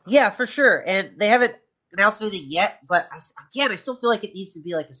 Yeah, for sure. And they haven't announced anything yet, but I still feel like it needs to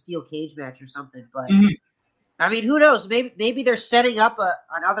be like a steel cage match or something. But I mean, who knows? Maybe they're setting up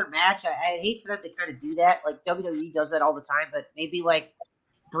another match. I hate for them to kind of do that. Like WWE does that all the time, but maybe like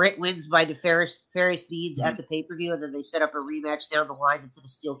Britt wins by nefarious means at the pay-per-view, and then they set up a rematch down the line into the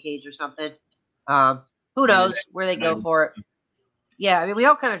steel cage or something. Who knows where they go for it? Yeah, I mean, we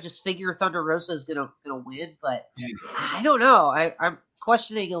all kind of just figure Thunder Rosa is gonna win, but I don't know. I'm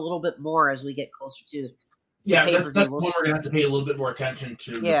questioning a little bit more as we get closer to. That's one we're gonna have to pay a little bit more attention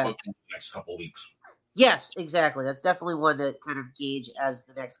to in the next couple of weeks. Yes, exactly. That's definitely one to kind of gauge as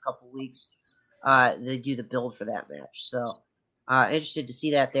the next couple of weeks they do the build for that match. So interested to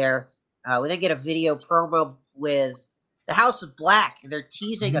see that there. We then get a video promo with the House of Black, and they're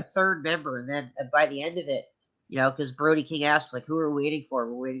teasing a third member, and then by the end of it, because Brody King asks, like, who are we waiting for?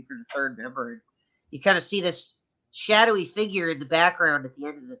 We're waiting for the third member. And you kind of see this shadowy figure in the background at the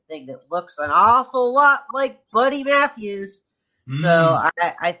end of the thing that looks an awful lot like Buddy Matthews. So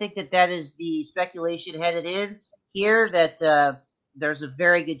I think that is the speculation headed in here, that there's a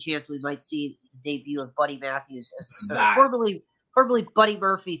very good chance we might see the debut of Buddy Matthews, as formerly Buddy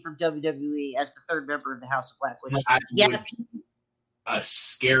Murphy from WWE, as the third member of the House of Black. Which, yes, a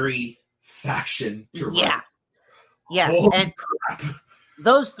scary faction to run. Yeah, Holy and crap.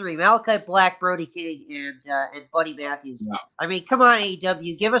 Those three, Malachi Black, Brody King, and Buddy Matthews. Yeah. I mean, come on,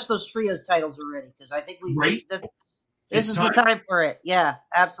 AEW, give us those trios titles already, because I think this is the time for it. Yeah,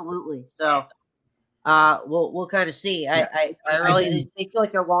 absolutely. So we'll kind of see. I really they feel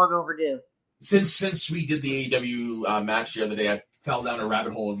like they're long overdue. Since we did the AEW match the other day, I fell down a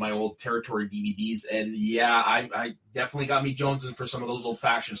rabbit hole of my old territory DVDs, and I definitely got me jonesing for some of those old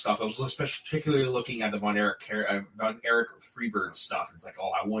faction stuff. I was particularly looking at the Von Eric Freebird stuff. It's like,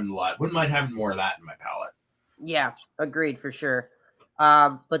 I wouldn't mind having more of that in my palette. Yeah, agreed for sure.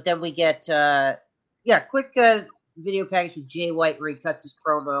 But then we get quick video package with Jay White where he cuts his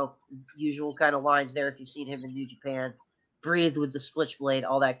promo, his usual kind of lines there if you've seen him in New Japan. Breathe with the split blade,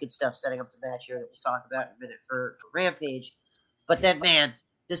 all that good stuff, setting up the match here that we'll talk about in a minute for Rampage. But then, man,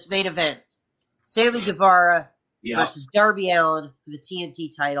 this main event, Sammy Guevara versus Darby Allin for the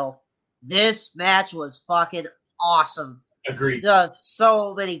TNT title. This match was fucking awesome. Agreed.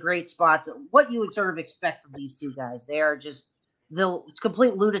 So many great spots. What you would sort of expect from these two guys. They are just the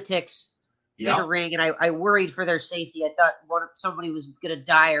complete lunatics in the ring, and I worried for their safety. I thought somebody was going to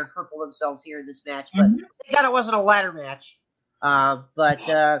die or cripple themselves here in this match, but thank God it wasn't a ladder match.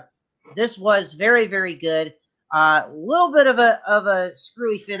 But this was very, very good. A little bit of a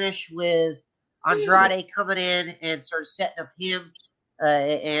screwy finish with Andrade coming in and sort of setting up him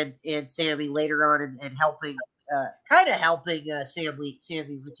and Sammy later on and helping, kind of helping Sammy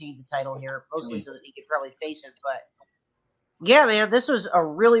retain the title here, mostly so that he could probably face him. But yeah, man, this was a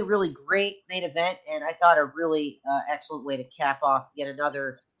really, really great main event, and I thought a really excellent way to cap off yet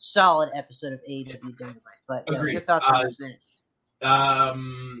another solid episode of AEW Dynamite. But your thoughts on this match?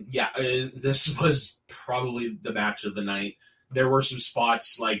 This was probably the match of the night. There were some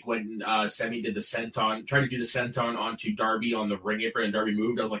spots like when Sammy did the senton, tried to do the senton onto Darby on the ring apron, and Darby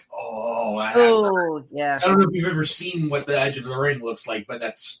moved. I was like, yeah. I don't know if you've ever seen what the edge of the ring looks like, but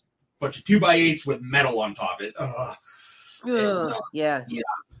that's a bunch of 2x8s with metal on top of it. Yeah.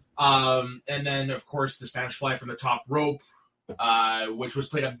 And then, of course, the Spanish Fly from the top rope, which was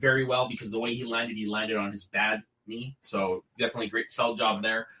played up very well because the way he landed on his bad knee. So definitely great sell job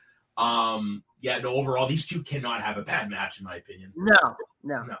there. Overall, these two cannot have a bad match, in my opinion.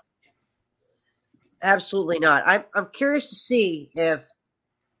 No. Absolutely not. I'm curious to see if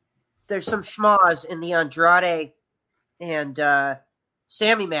there's some schmoz in the Andrade and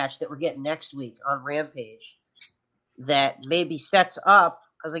Sammy match that we're getting next week on Rampage that maybe sets up,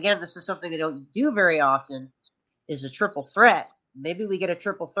 because again, this is something they don't do very often, is a triple threat. Maybe we get a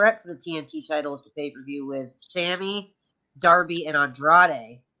triple threat for the TNT title at the pay-per-view with Sammy, Darby, and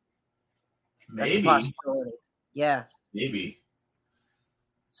Andrade. Maybe. That's a possibility. Yeah. Maybe.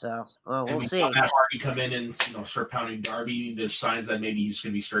 So, we'll see. Have Hardy come in and start pounding Darby. There's signs that maybe he's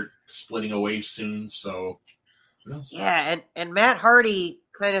going to start splitting away soon. So, yeah, and Matt Hardy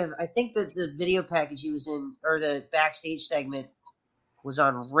kind of, I think that the video package he was in, or the backstage segment, was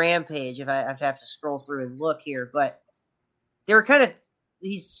on Rampage. If I have to scroll through and look here, but they were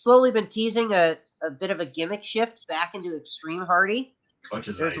he's slowly been teasing a bit of a gimmick shift back into Extreme Hardy.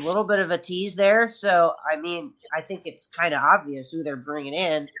 There's a little bit of a tease there, so I mean, I think it's kind of obvious who they're bringing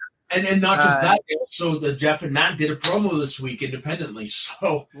in. And not just that, so the Jeff and Matt did a promo this week independently.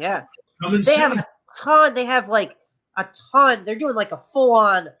 So yeah, coming they soon. have a ton. They have like a ton. They're doing like a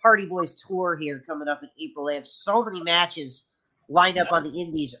full-on Hardy Boys tour here coming up in April. They have so many matches lined up on the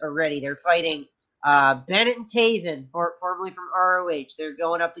Indies already. They're fighting Bennett and Taven, formerly from ROH. They're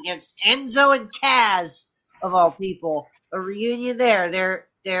going up against Enzo and Kaz, of all people. A reunion there.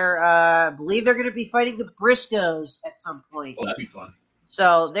 I believe they're going to be fighting the Briscoes at some point. Oh, that'd be fun.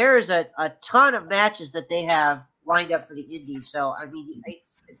 So there's a ton of matches that they have lined up for the Indies. So, I mean,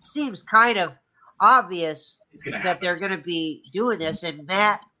 it seems kind of obvious that they're going to be doing this. And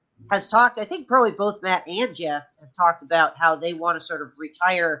Matt has talked, I think probably both Matt and Jeff have talked about how they want to sort of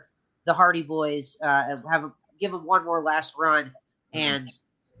retire the Hardy Boys, and give them one more last run, and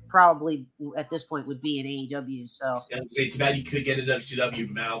probably at this point would be in AEW. So too bad you could get a WCW,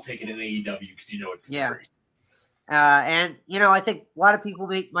 but Matt, I'll take it in AEW because it's great. And I think a lot of people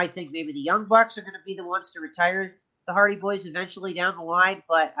might think maybe the Young Bucks are going to be the ones to retire the Hardy Boys eventually down the line.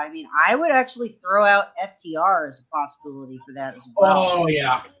 But I mean, I would actually throw out FTR as a possibility for that as well. Oh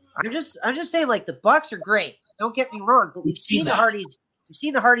yeah. I'm just saying, like, the Bucks are great. Don't get me wrong, but we've seen the Hardys. We've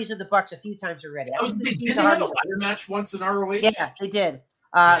seen the Hardys and the Bucks a few times already. Did they have a ladder match once in ROH? Yeah, they did.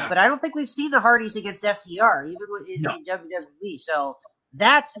 But I don't think we've seen the Hardys against FTR, even in WWE. So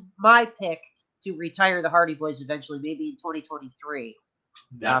that's my pick to retire the Hardy Boys eventually, maybe in 2023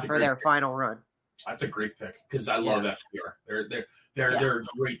 for their final run. That's a great pick because I love FTR. They're a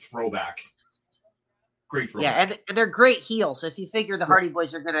great throwback. Great throwback. Yeah, and they're great heels. So if you figure the Hardy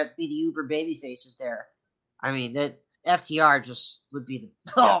Boys are going to be the uber baby faces there, I mean, that FTR just would be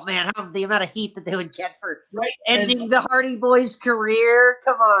the amount of heat that they would get for ending the Hardy Boys' career.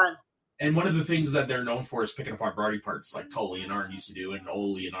 Come on. And one of the things that they're known for is picking apart body parts, like Tully and Arn used to do, and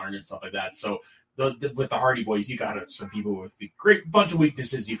Ole and Arn and stuff like that. So with the Hardy Boys, you got some people with a great bunch of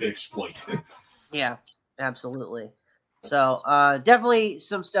weaknesses you could exploit. Yeah, absolutely. So definitely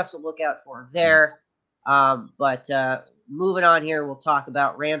some stuff to look out for there. But moving on here, we'll talk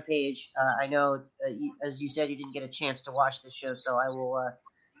about Rampage. I know, as you said, you didn't get a chance to watch the show, so I will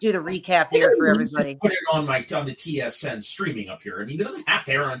do the recap here for everybody. Put it on the TSN streaming up here. I mean, it doesn't have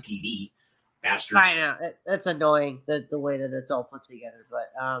to air on TV, bastards. I know. That's annoying, the way that it's all put together.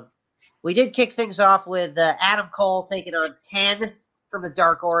 But we did kick things off with Adam Cole taking on 10 from the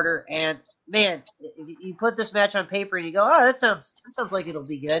Dark Order, and man, you put this match on paper and you go, oh, that sounds like it'll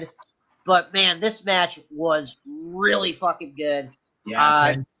be good. But man, this match was really fucking good.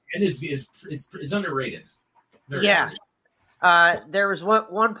 Yeah, 10 it's underrated. Very underrated. There was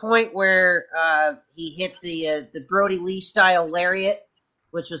one point where he hit the Brody Lee style lariat,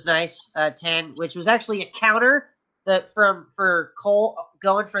 which was nice. 10, which was actually a counter for Cole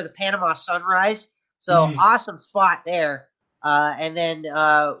going for the Panama Sunrise. So awesome spot there. And then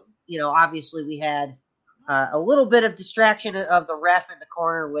obviously we had a little bit of distraction of the ref in the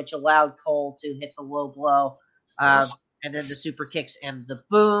corner, which allowed Cole to hit the low blow. And then the super kicks and the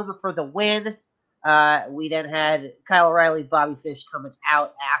boom for the win. We then had Kyle O'Reilly, Bobby Fish coming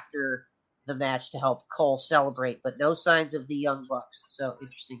out after the match to help Cole celebrate, but no signs of the Young Bucks. So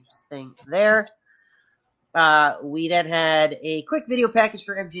interesting thing there. We then had a quick video package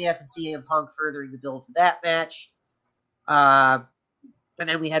for MJF and CM Punk furthering the build for that match. And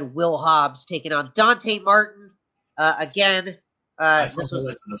then we had Will Hobbs taking on Dante Martin. Again,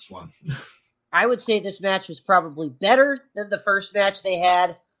 this one. I would say this match was probably better than the first match they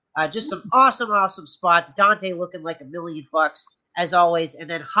had. Just some awesome spots. Dante looking like $1 million as always, and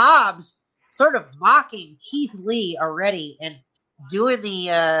then Hobbs sort of mocking Keith Lee already and doing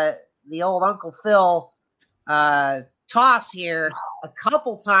the old Uncle Phil toss here a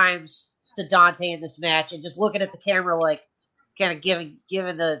couple times to Dante in this match, and just looking at the camera like kind of giving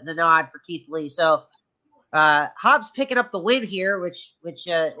the nod for Keith Lee. So Hobbs picking up the win here, which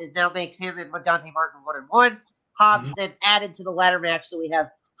is now makes him and Dante Martin 1-1. Hobbs then added to the ladder match, so we have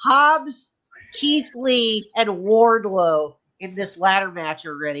Hobbs, Keith Lee, and Wardlow in this ladder match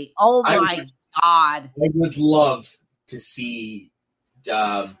already. Oh my God! I would love to see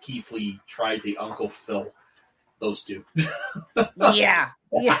Keith Lee try to Uncle Phil those two. yeah.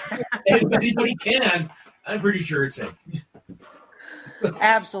 If anybody can, I'm pretty sure it's him.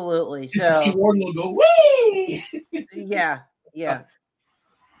 Absolutely. Just to see Wardlow go, whee! Yeah.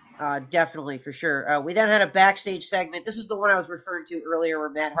 Definitely, for sure. We then had a backstage segment. This is the one I was referring to earlier where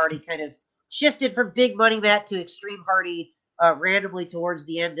Matt Hardy kind of shifted from Big Money Matt to Extreme Hardy randomly towards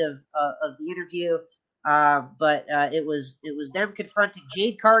the end of the interview. But it was them confronting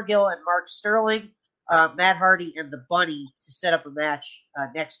Jade Cargill and Mark Sterling, Matt Hardy, and the Bunny to set up a match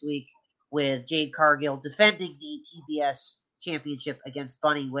next week with Jade Cargill defending the TBS championship against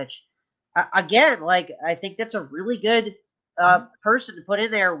Bunny, which, again, I think that's a really good person to put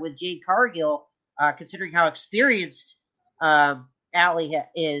in there with Jade Cargill, considering how experienced Allie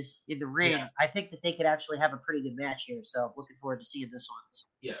is in the ring. Yeah. I think that they could actually have a pretty good match here. So looking forward to seeing this one.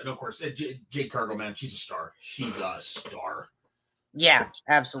 Yeah, and of course, Jade Cargill, man, she's a star. She's a star. Yeah,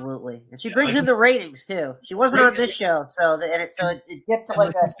 absolutely, and she brings in the ratings too. She wasn't on this show, so it dipped to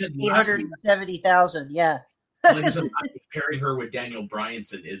like 870,000. Yeah. Like I said, comparing her with Daniel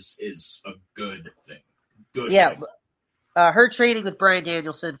Bryanson is a good thing. Good. Yeah. Thing. Her training with Bryan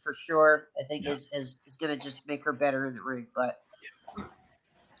Danielson for sure, I think is going to just make her better in the ring. But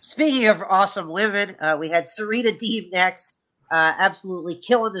speaking of awesome women, we had Serena Deeb next, absolutely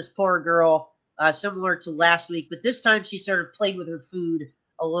killing this poor girl, similar to last week. But this time she sort of played with her food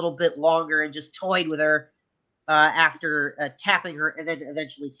a little bit longer and just toyed with her after tapping her and then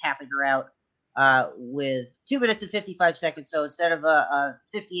eventually tapping her out with 2 minutes and 55 seconds. So instead of a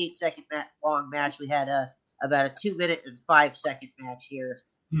 58-second long match, we had about a 2 minute and 5 second match here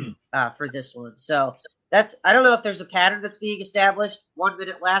for this one. So I don't know if there's a pattern that's being established. 1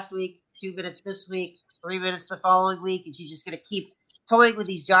 minute last week, 2 minutes this week, 3 minutes the following week, and she's just going to keep toying with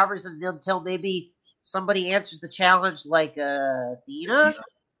these jobbers until maybe somebody answers the challenge, like Athena,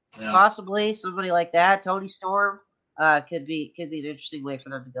 possibly somebody like that. Tony Storm could be an interesting way for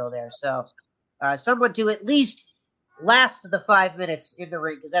them to go there. So someone to at least last the 5 minutes in the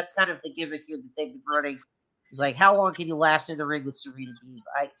ring, because that's kind of the gimmick here that they've been running. It's like, how long can you last in the ring with Serena Deeb?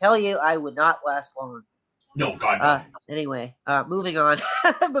 I tell you, I would not last long. No, God, no. Anyway, moving on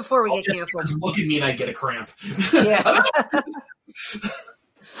before we get canceled. Just look at me and I get a cramp. Yeah.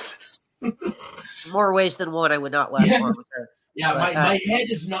 More ways than one, I would not last long with her. Yeah, but, my head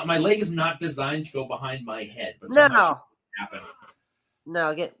is not, my leg is not designed to go behind my head. But no. Happen.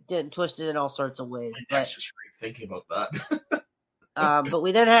 No, getting twisted in all sorts of ways. That's just great thinking about that. But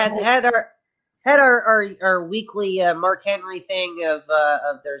we then had our weekly Mark Henry thing of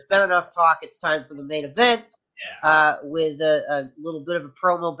there's been enough talk, it's time for the main event. Yeah. With a little bit of a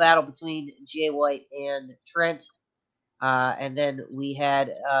promo battle between Jay White and Trent. And then we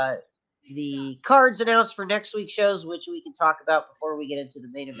had the cards announced for next week's shows, which we can talk about before we get into the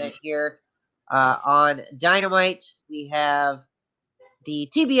main event here. On Dynamite, we have the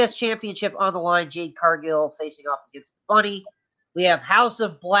TBS Championship on the line, Jade Cargill facing off against Bunny. We have House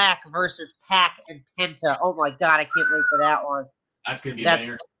of Black versus Pac and Penta. Oh my god, I can't wait for that one. That's gonna be a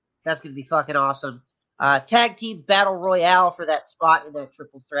banger. That's gonna be fucking awesome. Tag team battle royale for that spot in that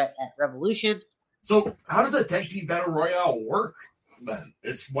triple threat at Revolution. So how does a tag team battle royale work then?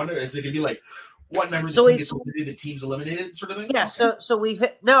 Is it gonna be like one member of the team gets eliminated, the team's eliminated, sort of thing? Yeah. Okay. So we've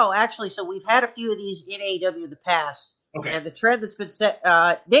had a few of these in AEW in the past. Okay. And the trend that's been set,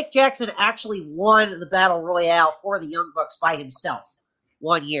 Nick Jackson actually won the battle royale for the Young Bucks by himself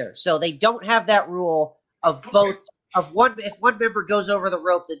 1 year. So they don't have that rule of both of one. If one member goes over the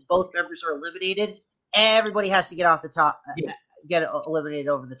rope, then both members are eliminated. Everybody has to get off the top, get eliminated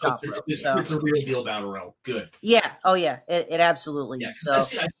over the top rope. It's a real deal battle royale. Good. Yeah. Oh yeah. It absolutely. Yeah. So I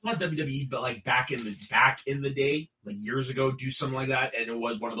saw WWE, but like back in the day, like years ago, do something like that, and it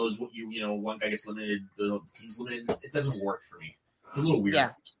was one of those one guy gets eliminated, the team's eliminated. It doesn't work for me. It's a little weird.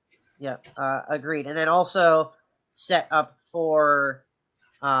 Yeah. Agreed. And then also set up for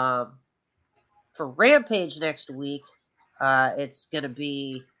Rampage next week. It's gonna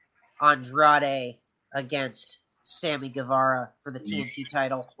be Andrade against Sammy Guevara for the TNT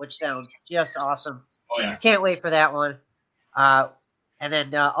title, which sounds just awesome. Oh yeah, can't wait for that one. And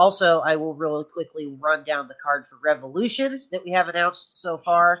then also, I will really quickly run down the card for Revolution that we have announced so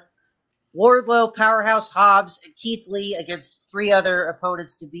far. Wardlow, Powerhouse Hobbs, and Keith Lee against 3 other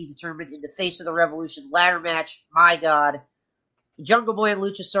opponents to be determined in the Face of the Revolution ladder match. My God. Jungle Boy and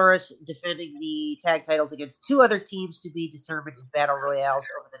Luchasaurus defending the tag titles against 2 other teams to be determined in battle royales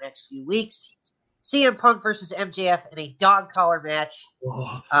over the next few weeks. CM Punk versus MJF in a dog collar match.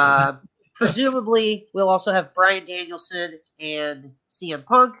 Presumably, we'll also have Bryan Danielson and CM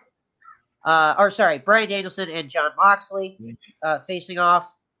Punk. Bryan Danielson and Jon Moxley facing off.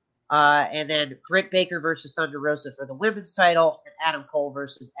 And then Britt Baker versus Thunder Rosa for the women's title, and Adam Cole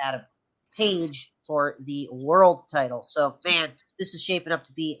versus Adam Page for the world title. So, man, this is shaping up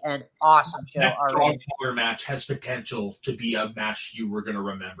to be an awesome show. That dog collar match has potential to be a match you were going to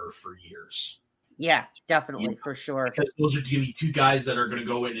remember for years. Yeah, definitely, for sure. Because those are going to be 2 guys that are going to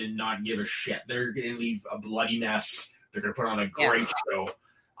go in and not give a shit. They're going to leave a bloody mess. They're going to put on a great show.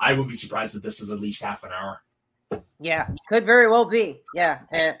 I would be surprised if this is at least half an hour. Yeah, could very well be. Yeah,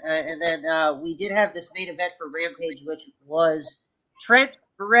 and then we did have this main event for Rampage, which was Trent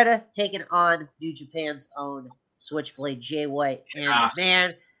Beretta taking on New Japan's own Switchblade Jay White. And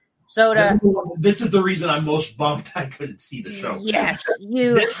man, Soda. This is the reason I'm most bummed I couldn't see the show. Yes,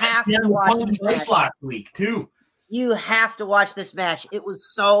 you have to watch this match. Last week too. You have to watch this match. It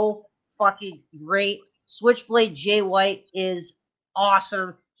was so fucking great. Switchblade Jay White is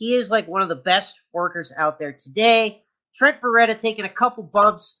awesome. He is like one of the best workers out there today. Trent Beretta taking a couple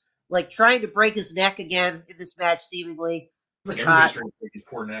bumps, like trying to break his neck again in this match, seemingly. It's like everybody's trying to break his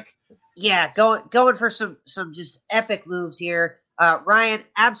poor neck. Yeah, going for some just epic moves here. Ryan,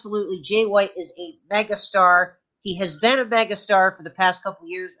 absolutely, Jay White is a megastar. He has been a megastar for the past couple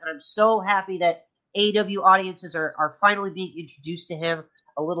years, and I'm so happy that AEW audiences are finally being introduced to him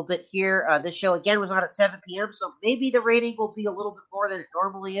a little bit here. This show, again, was on at 7 p.m., so maybe the rating will be a little bit more than it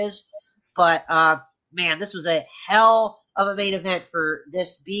normally is. But, man, this was a hell of a main event for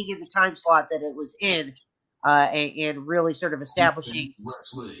this being in the time slot that it was in. And really sort of establishing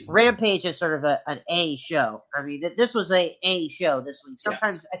Rampage as sort of an A show. I mean, this was a show this week.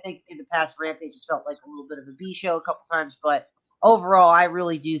 Sometimes I think in the past Rampage has felt like a little bit of a B show a couple times, but overall I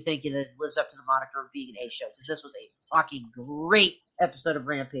really do think that it lives up to the moniker of being an A show because this was a fucking great episode of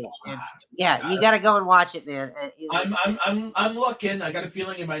Rampage. And yeah, you got to go and watch it, man. I'm looking. I got a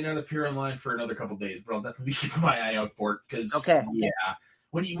feeling it might not appear online for another couple days, but I'll definitely be keeping my eye out for it because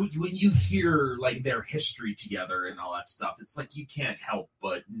when you hear like their history together and all that stuff, it's like you can't help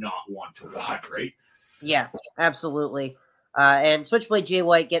but not want to watch, right? Yeah, absolutely. And Switchblade Jay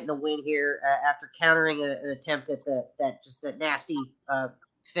White getting the win here after countering an attempt at that nasty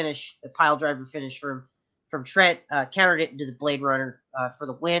finish, the pile driver finish from Trent. Countered it into the Blade Runner for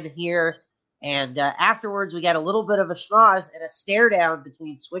the win here. And afterwards, we got a little bit of a schmoz and a stare down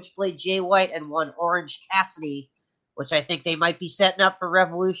between Switchblade Jay White and one Orange Cassidy, which I think they might be setting up for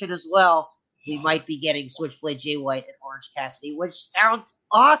Revolution as well. We might be getting Switchblade Jay White and Orange Cassidy, which sounds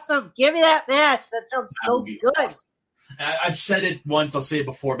awesome. Give me that match. That sounds so good. Awesome. I've said it once. I'll say it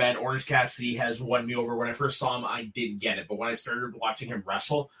before, man. Orange Cassidy has won me over. When I first saw him, I didn't get it. But when I started watching him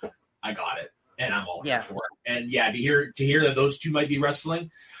wrestle, I got it. And I'm all here for it. And yeah, to hear that those two might be wrestling,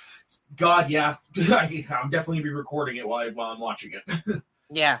 God, yeah. I'm definitely going to be recording it while I'm watching it.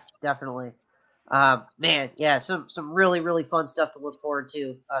 Yeah, definitely. Man, yeah, some really, really fun stuff to look forward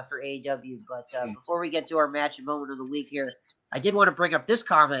to for AEW. But before we get to our match and moment of the week here, I did want to bring up this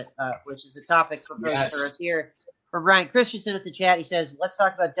comment, which is a topic proposed for us here. From Ryan Christensen at the chat, he says, let's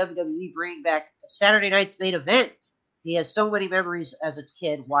talk about WWE bringing back Saturday night's main event. He has so many memories as a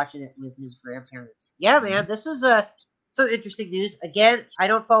kid watching it with his grandparents. Yeah, man, this is some interesting news. Again, I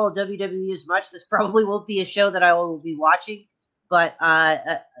don't follow WWE as much. This probably won't be a show that I will be watching. But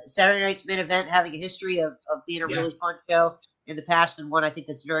Saturday night's main event having a history of being a really fun show in the past, and one I think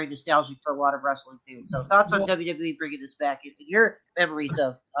that's very nostalgic for a lot of wrestling fans. So thoughts on WWE bringing this back and your memories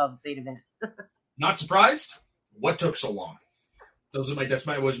of main event? Not surprised. What took so long?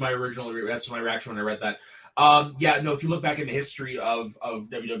 Was my original. That's my reaction when I read that. If you look back in the history of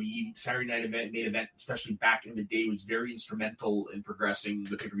WWE, Saturday Night Event, main event, especially back in the day, was very instrumental in progressing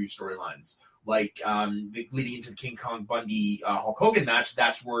the pay-per-view storylines. Like leading into the King Kong Bundy Hulk Hogan match,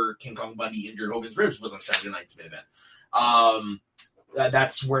 that's where King Kong Bundy injured Hogan's ribs was on Saturday night's main event.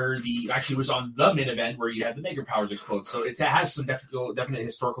 That's where actually was on the main event where you had the Mega Powers explode. So it has some definite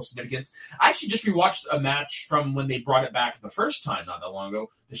historical significance. I actually just rewatched a match from when they brought it back the first time not that long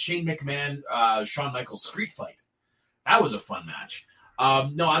ago, the Shane McMahon Shawn Michaels street fight. That was a fun match.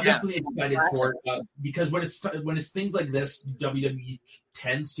 I'm definitely excited for it because when it's things like this, WWE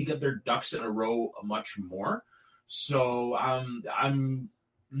tends to get their ducks in a row much more. So I'm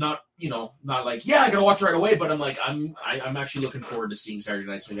not like, I gotta watch it right away, but I'm actually looking forward to seeing Saturday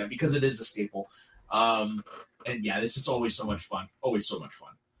Night's Main Event because it is a staple. This is always so much fun. Always so much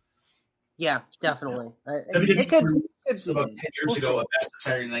fun. Yeah, definitely. It could about 10 years ago, a best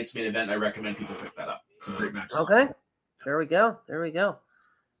Saturday Night's Main Event. I recommend people pick that up. It's a great match. Okay. There we go.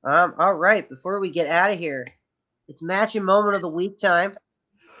 All right. Before we get out of here, it's match and moment of the week time.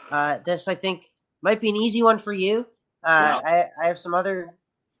 This, I think, might be an easy one for you. I have some other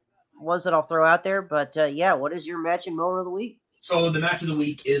ones that I'll throw out there, but what is your match and moment of the week? So the match of the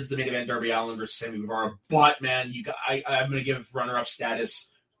week is the main event, Darby Allin versus Sammy Guevara. But man, I'm going to give runner-up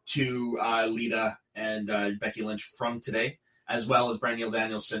status to Lita and Becky Lynch from today, as well as Brand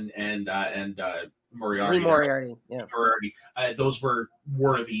Danielson and Moriarty. Moriarty. Those were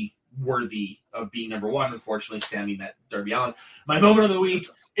worthy of being number one. Unfortunately, Sammy met Darby Allin. My moment of the week,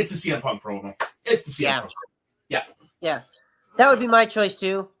 it's the CM Punk promo. It's the CM Punk promo. Yeah. That would be my choice,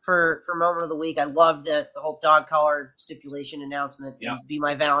 too, for moment of the week. I love the whole dog collar stipulation announcement. Yeah. Be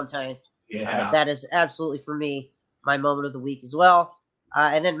my Valentine. Yeah. That is absolutely, for me, my moment of the week as well.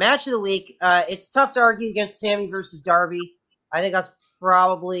 And then match of the week, it's tough to argue against Sammy versus Darby. I think that's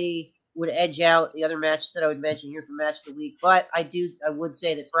probably would edge out the other matches that I would mention here for match of the week. But I would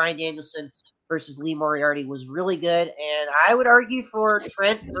say that Bryan Danielson versus Lee Moriarty was really good. And I would argue for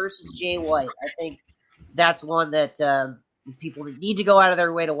Trent versus Jay White. I think that's one that people that need to go out of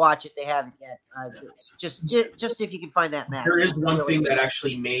their way to watch if they haven't yet. Just if you can find that match. There is one thing that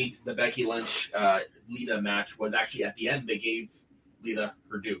actually made the Becky Lynch Lita match was actually at the end they gave Lita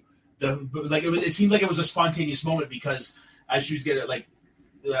her due. It seemed like it was a spontaneous moment because as she was getting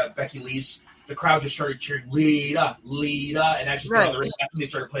Becky Lee's, the crowd just started cheering Lita, and as she's on the ring, they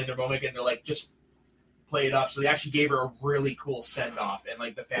started playing their moment and they're like, just play it up. So they actually gave her a really cool send off,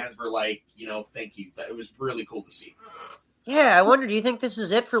 and the fans were like, thank you. It was really cool to see. Yeah, I wonder, do you think this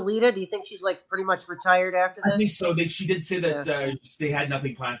is it for Lita? Do you think she's pretty much retired after this? I think so. She did say that they had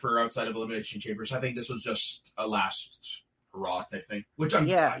nothing planned for her outside of Elimination Chamber. So I think this was just a last hurrah type thing. Which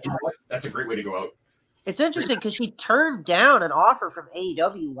that's a great way to go out. It's interesting because she turned down an offer from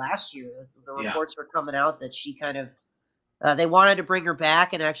AEW last year. The reports were coming out that she kind of they wanted to bring her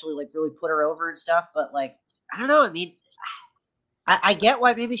back and actually really put her over and stuff. But I don't know. I mean, I get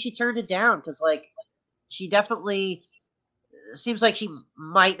why maybe she turned it down because she definitely seems like she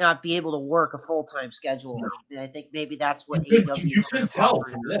might not be able to work a full-time schedule. And I think maybe that's what AEW. You can tell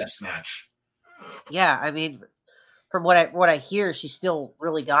from this match. Yeah, I mean, from what I hear, she still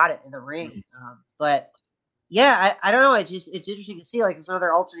really got it in the ring. But yeah, I don't know. It's interesting to see it's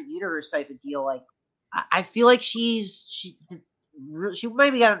another alternate universe type of deal. I feel like she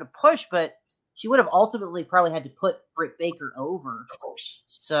maybe got him to push, but she would have ultimately probably had to put Britt Baker over. Of course.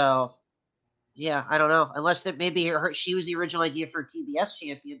 So yeah, I don't know. Unless that maybe she was the original idea for a TBS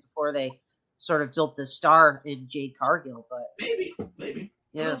champion before they sort of built the star in Jade Cargill. But maybe.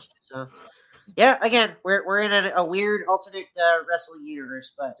 Yeah. So. Yeah, again, we're in a weird alternate wrestling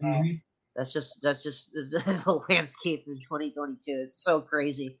universe, but that's just the landscape in 2022. It's so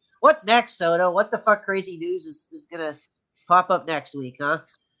crazy. What's next, Soto? What the fuck crazy news is gonna pop up next week, huh?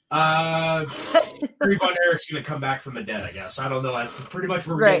 Brie Von Erich's gonna come back from the dead, I guess. I don't know. That's pretty much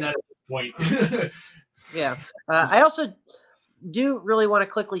where we're getting at this point. Yeah. I also do really want to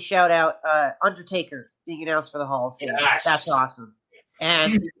quickly shout out Undertaker being announced for the Hall of Fame. Yes. That's awesome.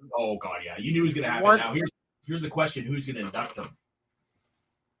 And oh god, yeah, you knew it was going to happen. Now here's the question: who's going to induct him?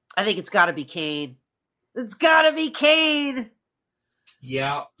 I think it's got to be Kane. It's gotta be Kane.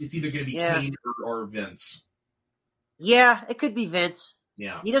 Yeah, it's either going to be Kane or Vince. Yeah, it could be Vince.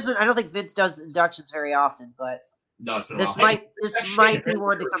 Yeah. He doesn't. I don't think Vince does inductions very often, but no, it's been this might be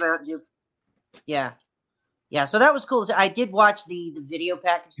one to come out and do. Yeah. Yeah, so that was cool. I did watch the video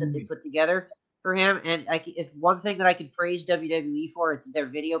package that they put together for him, and if one thing that I can praise WWE for, it's their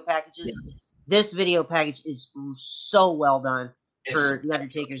video packages. Yeah. This video package is so well done for The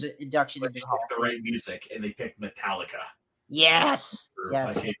Undertaker's induction into the Hall. The right music, and they picked Metallica. Yes.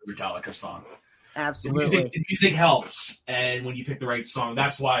 My favorite Metallica song. Absolutely. The music helps, and when you pick the right song,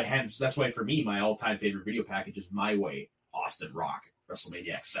 that's why for me, my all-time favorite video package is My Way, Austin Rock,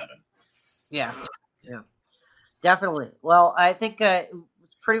 WrestleMania X7. Yeah. Definitely. Well, I think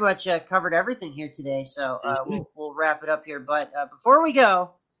it's pretty much covered everything here today, so we'll wrap it up here. But before we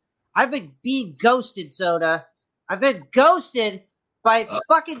go, I've been being ghosted, Soda. I've been ghosted by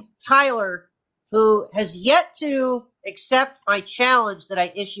fucking Tyler, who has yet to accept my challenge that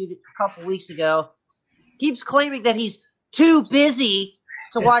I issued a couple weeks ago. Keeps claiming that he's too busy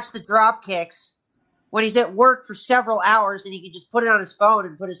to watch the Dropkicks when he's at work for several hours, and he can just put it on his phone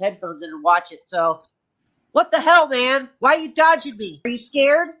and put his headphones in and watch it. So... what the hell, man? Why are you dodging me? Are you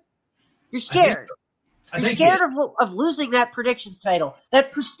scared? You're scared. You're scared of losing that predictions title.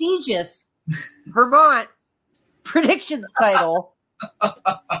 That prestigious Vermont predictions title.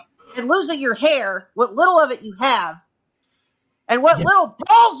 And losing your hair, what little of it you have. And what little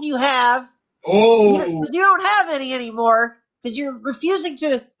balls you have. Oh! You don't have any anymore. Because you're refusing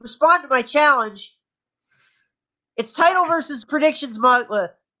to respond to my challenge. It's title versus predictions mug.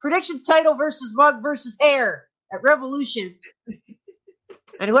 Predictions title versus mug versus hair at Revolution.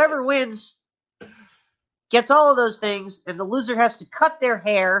 And whoever wins gets all of those things, and the loser has to cut their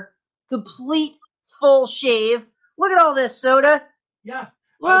hair, complete full shave. Look at all this, Soda. Yeah.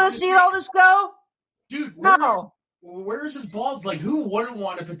 Want to see all this go? Dude, no. Where's his balls? Like, who wouldn't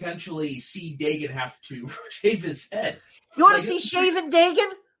want to potentially see Dagan have to shave his head? You want to see shaven Dagan?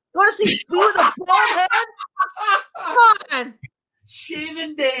 You want to see with a bald head? Come on.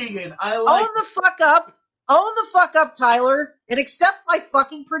 Shaven Dagan. Own the fuck up. Own the fuck up, Tyler, and accept my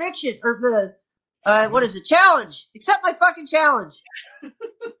fucking prediction. Or what is it? Challenge. Accept my fucking challenge.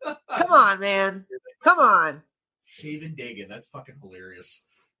 Come on, man. Come on. Shaven Dagan. That's fucking hilarious.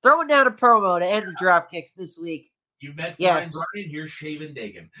 Throwing down a promo to end the Dropkicks this week. You've met Fine Brian. Here's Shaven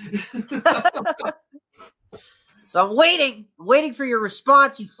Dagan. So I'm waiting for your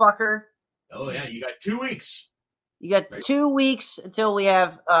response, you fucker. Oh, yeah. You got 2 weeks. You got 2 weeks until we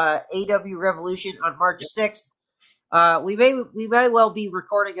have AEW Revolution on March 6th. We may well be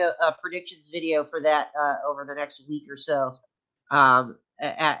recording a predictions video for that over the next week or so.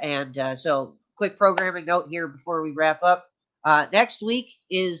 So quick programming note here before we wrap up. Next week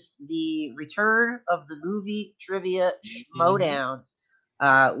is the return of the movie Trivia Schmodown,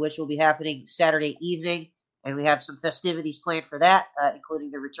 which will be happening Saturday evening. And we have some festivities planned for that, including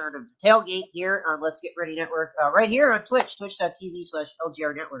the return of the tailgate here on Let's Get Ready Network, right here on Twitch,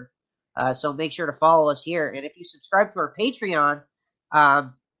 twitch.tv/LGR Network. So make sure to follow us here. And if you subscribe to our Patreon,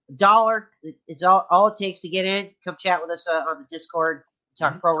 $1, it's all it takes to get in. Come chat with us on the Discord,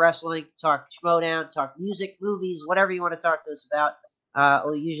 talk pro wrestling, talk Schmodown, talk music, movies, whatever you want to talk to us about.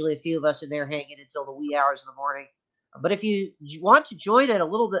 Usually a few of us in there hanging until the wee hours in the morning. But if you want to join at a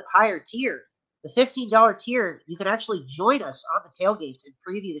little bit higher tier, the $15 tier, you can actually join us on the tailgates and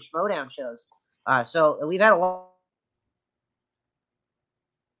preview the Schmodown shows. So we've had a lot.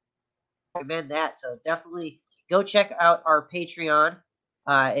 I recommend that. So definitely go check out our Patreon.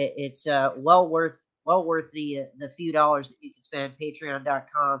 It's well worth the few dollars that you can spend.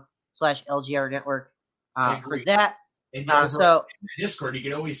 Patreon.com/LGR Network for that. And so in the Discord, you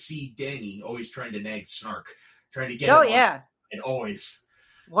can always see Danny always trying to nag Snark, trying to get. Oh yeah, and always.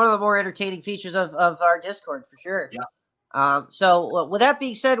 One of the more entertaining features of our Discord, for sure. Yeah. So with that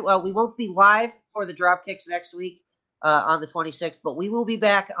being said, we won't be live for the Dropkicks next week on the 26th, but we will be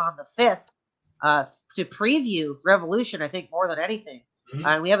back on the 5th to preview Revolution, I think, more than anything. Mm-hmm.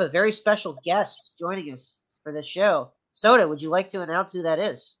 And we have a very special guest joining us for this show. Soda, would you like to announce who that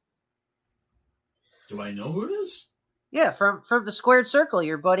is? Do I know who it is? Yeah, from the Squared Circle,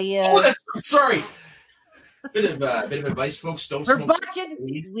 your buddy. Sorry. Bit of advice, folks. Don't smoke.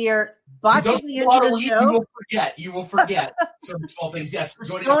 We are botching the end of the show. You will forget certain small things. Yes, the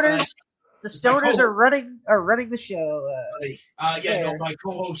stoners are running the show. My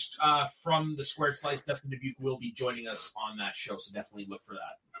co-host from the Squared Slice, Dustin Dubuque, will be joining us on that show. So definitely look for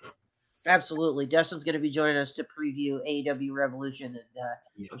that. Absolutely, Dustin's going to be joining us to preview AEW Revolution, and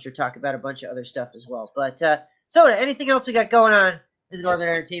I'm sure talk about a bunch of other stuff as well. But Soda, anything else we got going on in the Northern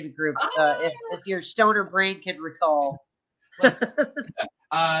Entertainment Group, if your stoner brain can recall.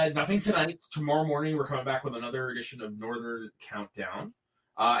 Nothing tonight. Tomorrow morning, we're coming back with another edition of Northern Countdown.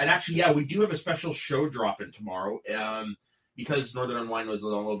 And actually, yeah, we do have a special show dropping tomorrow. Because Northern Unwind was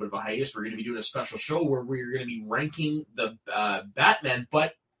on a little bit of a hiatus, we're going to be doing a special show where we're going to be ranking the Batman,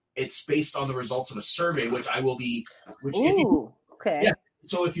 but it's based on the results of a survey, which I will be. Okay. Yeah.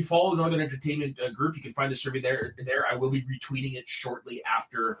 So if you follow Northern Entertainment Group, you can find the survey there. I will be retweeting it shortly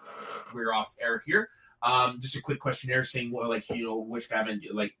after we're off air here. Just a quick questionnaire saying, well, like, which Batman,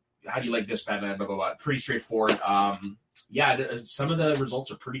 like, how do you like this Batman, blah, blah, blah. Pretty straightforward. Some of the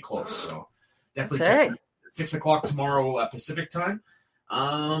results are pretty close, so definitely check it. 6 o'clock tomorrow Pacific time.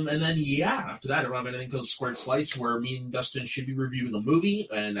 And then, after that, I don't have anything till Squared Slice, where me and Dustin should be reviewing a movie,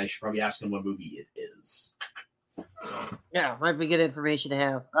 and I should probably ask him what movie it is. Yeah, might be good information to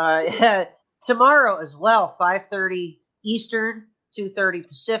have. Tomorrow as well, 5:30 Eastern, 2:30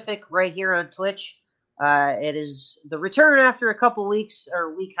 Pacific, right here on Twitch. It is the return after a couple weeks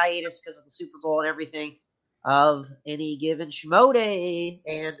or week hiatus because of the Super Bowl and everything of Any Given Schmo Day,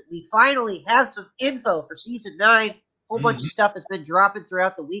 and we finally have some info for season 9. A whole bunch of stuff has been dropping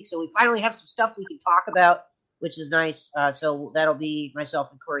throughout the week, so we finally have some stuff we can talk about, which is nice. So that'll be myself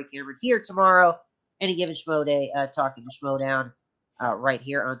and Corey Cameron here tomorrow. Any Given Schmo Day, talking to Schmodown right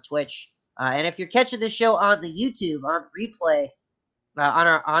here on Twitch. And if you're catching this show on the YouTube, on replay,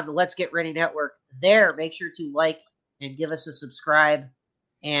 on the Let's Get Ready Network, make sure to like and give us a subscribe.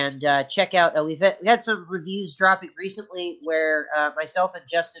 And check out, we had some reviews dropping recently where myself and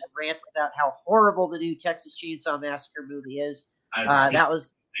Justin rant about how horrible the new Texas Chainsaw Massacre movie is. That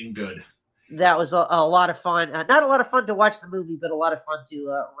was good. That was a lot of fun. Not a lot of fun to watch the movie, but a lot of fun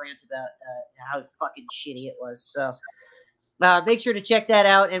to rant about how fucking shitty it was. So make sure to check that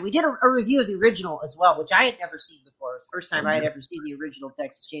out. And we did a review of the original as well, which I had never seen before. It was the first time I had ever seen the original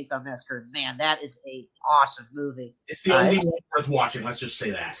Texas Chainsaw Massacre. Man, that is a awesome movie. It's the only one worth watching. Let's just say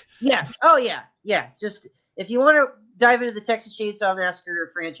that. Yeah. Oh, yeah. Yeah. Just if you want to dive into the Texas Chainsaw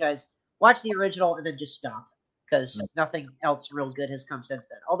Massacre franchise, watch the original and then just stop, because nothing else real good has come since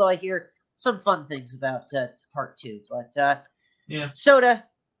then. Although I hear some fun things about part 2. But Soda,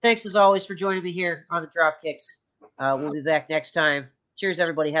 thanks as always for joining me here on the Dropkicks. We'll be back next time. Cheers,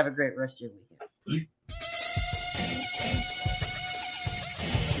 everybody. Have a great rest of your weekend.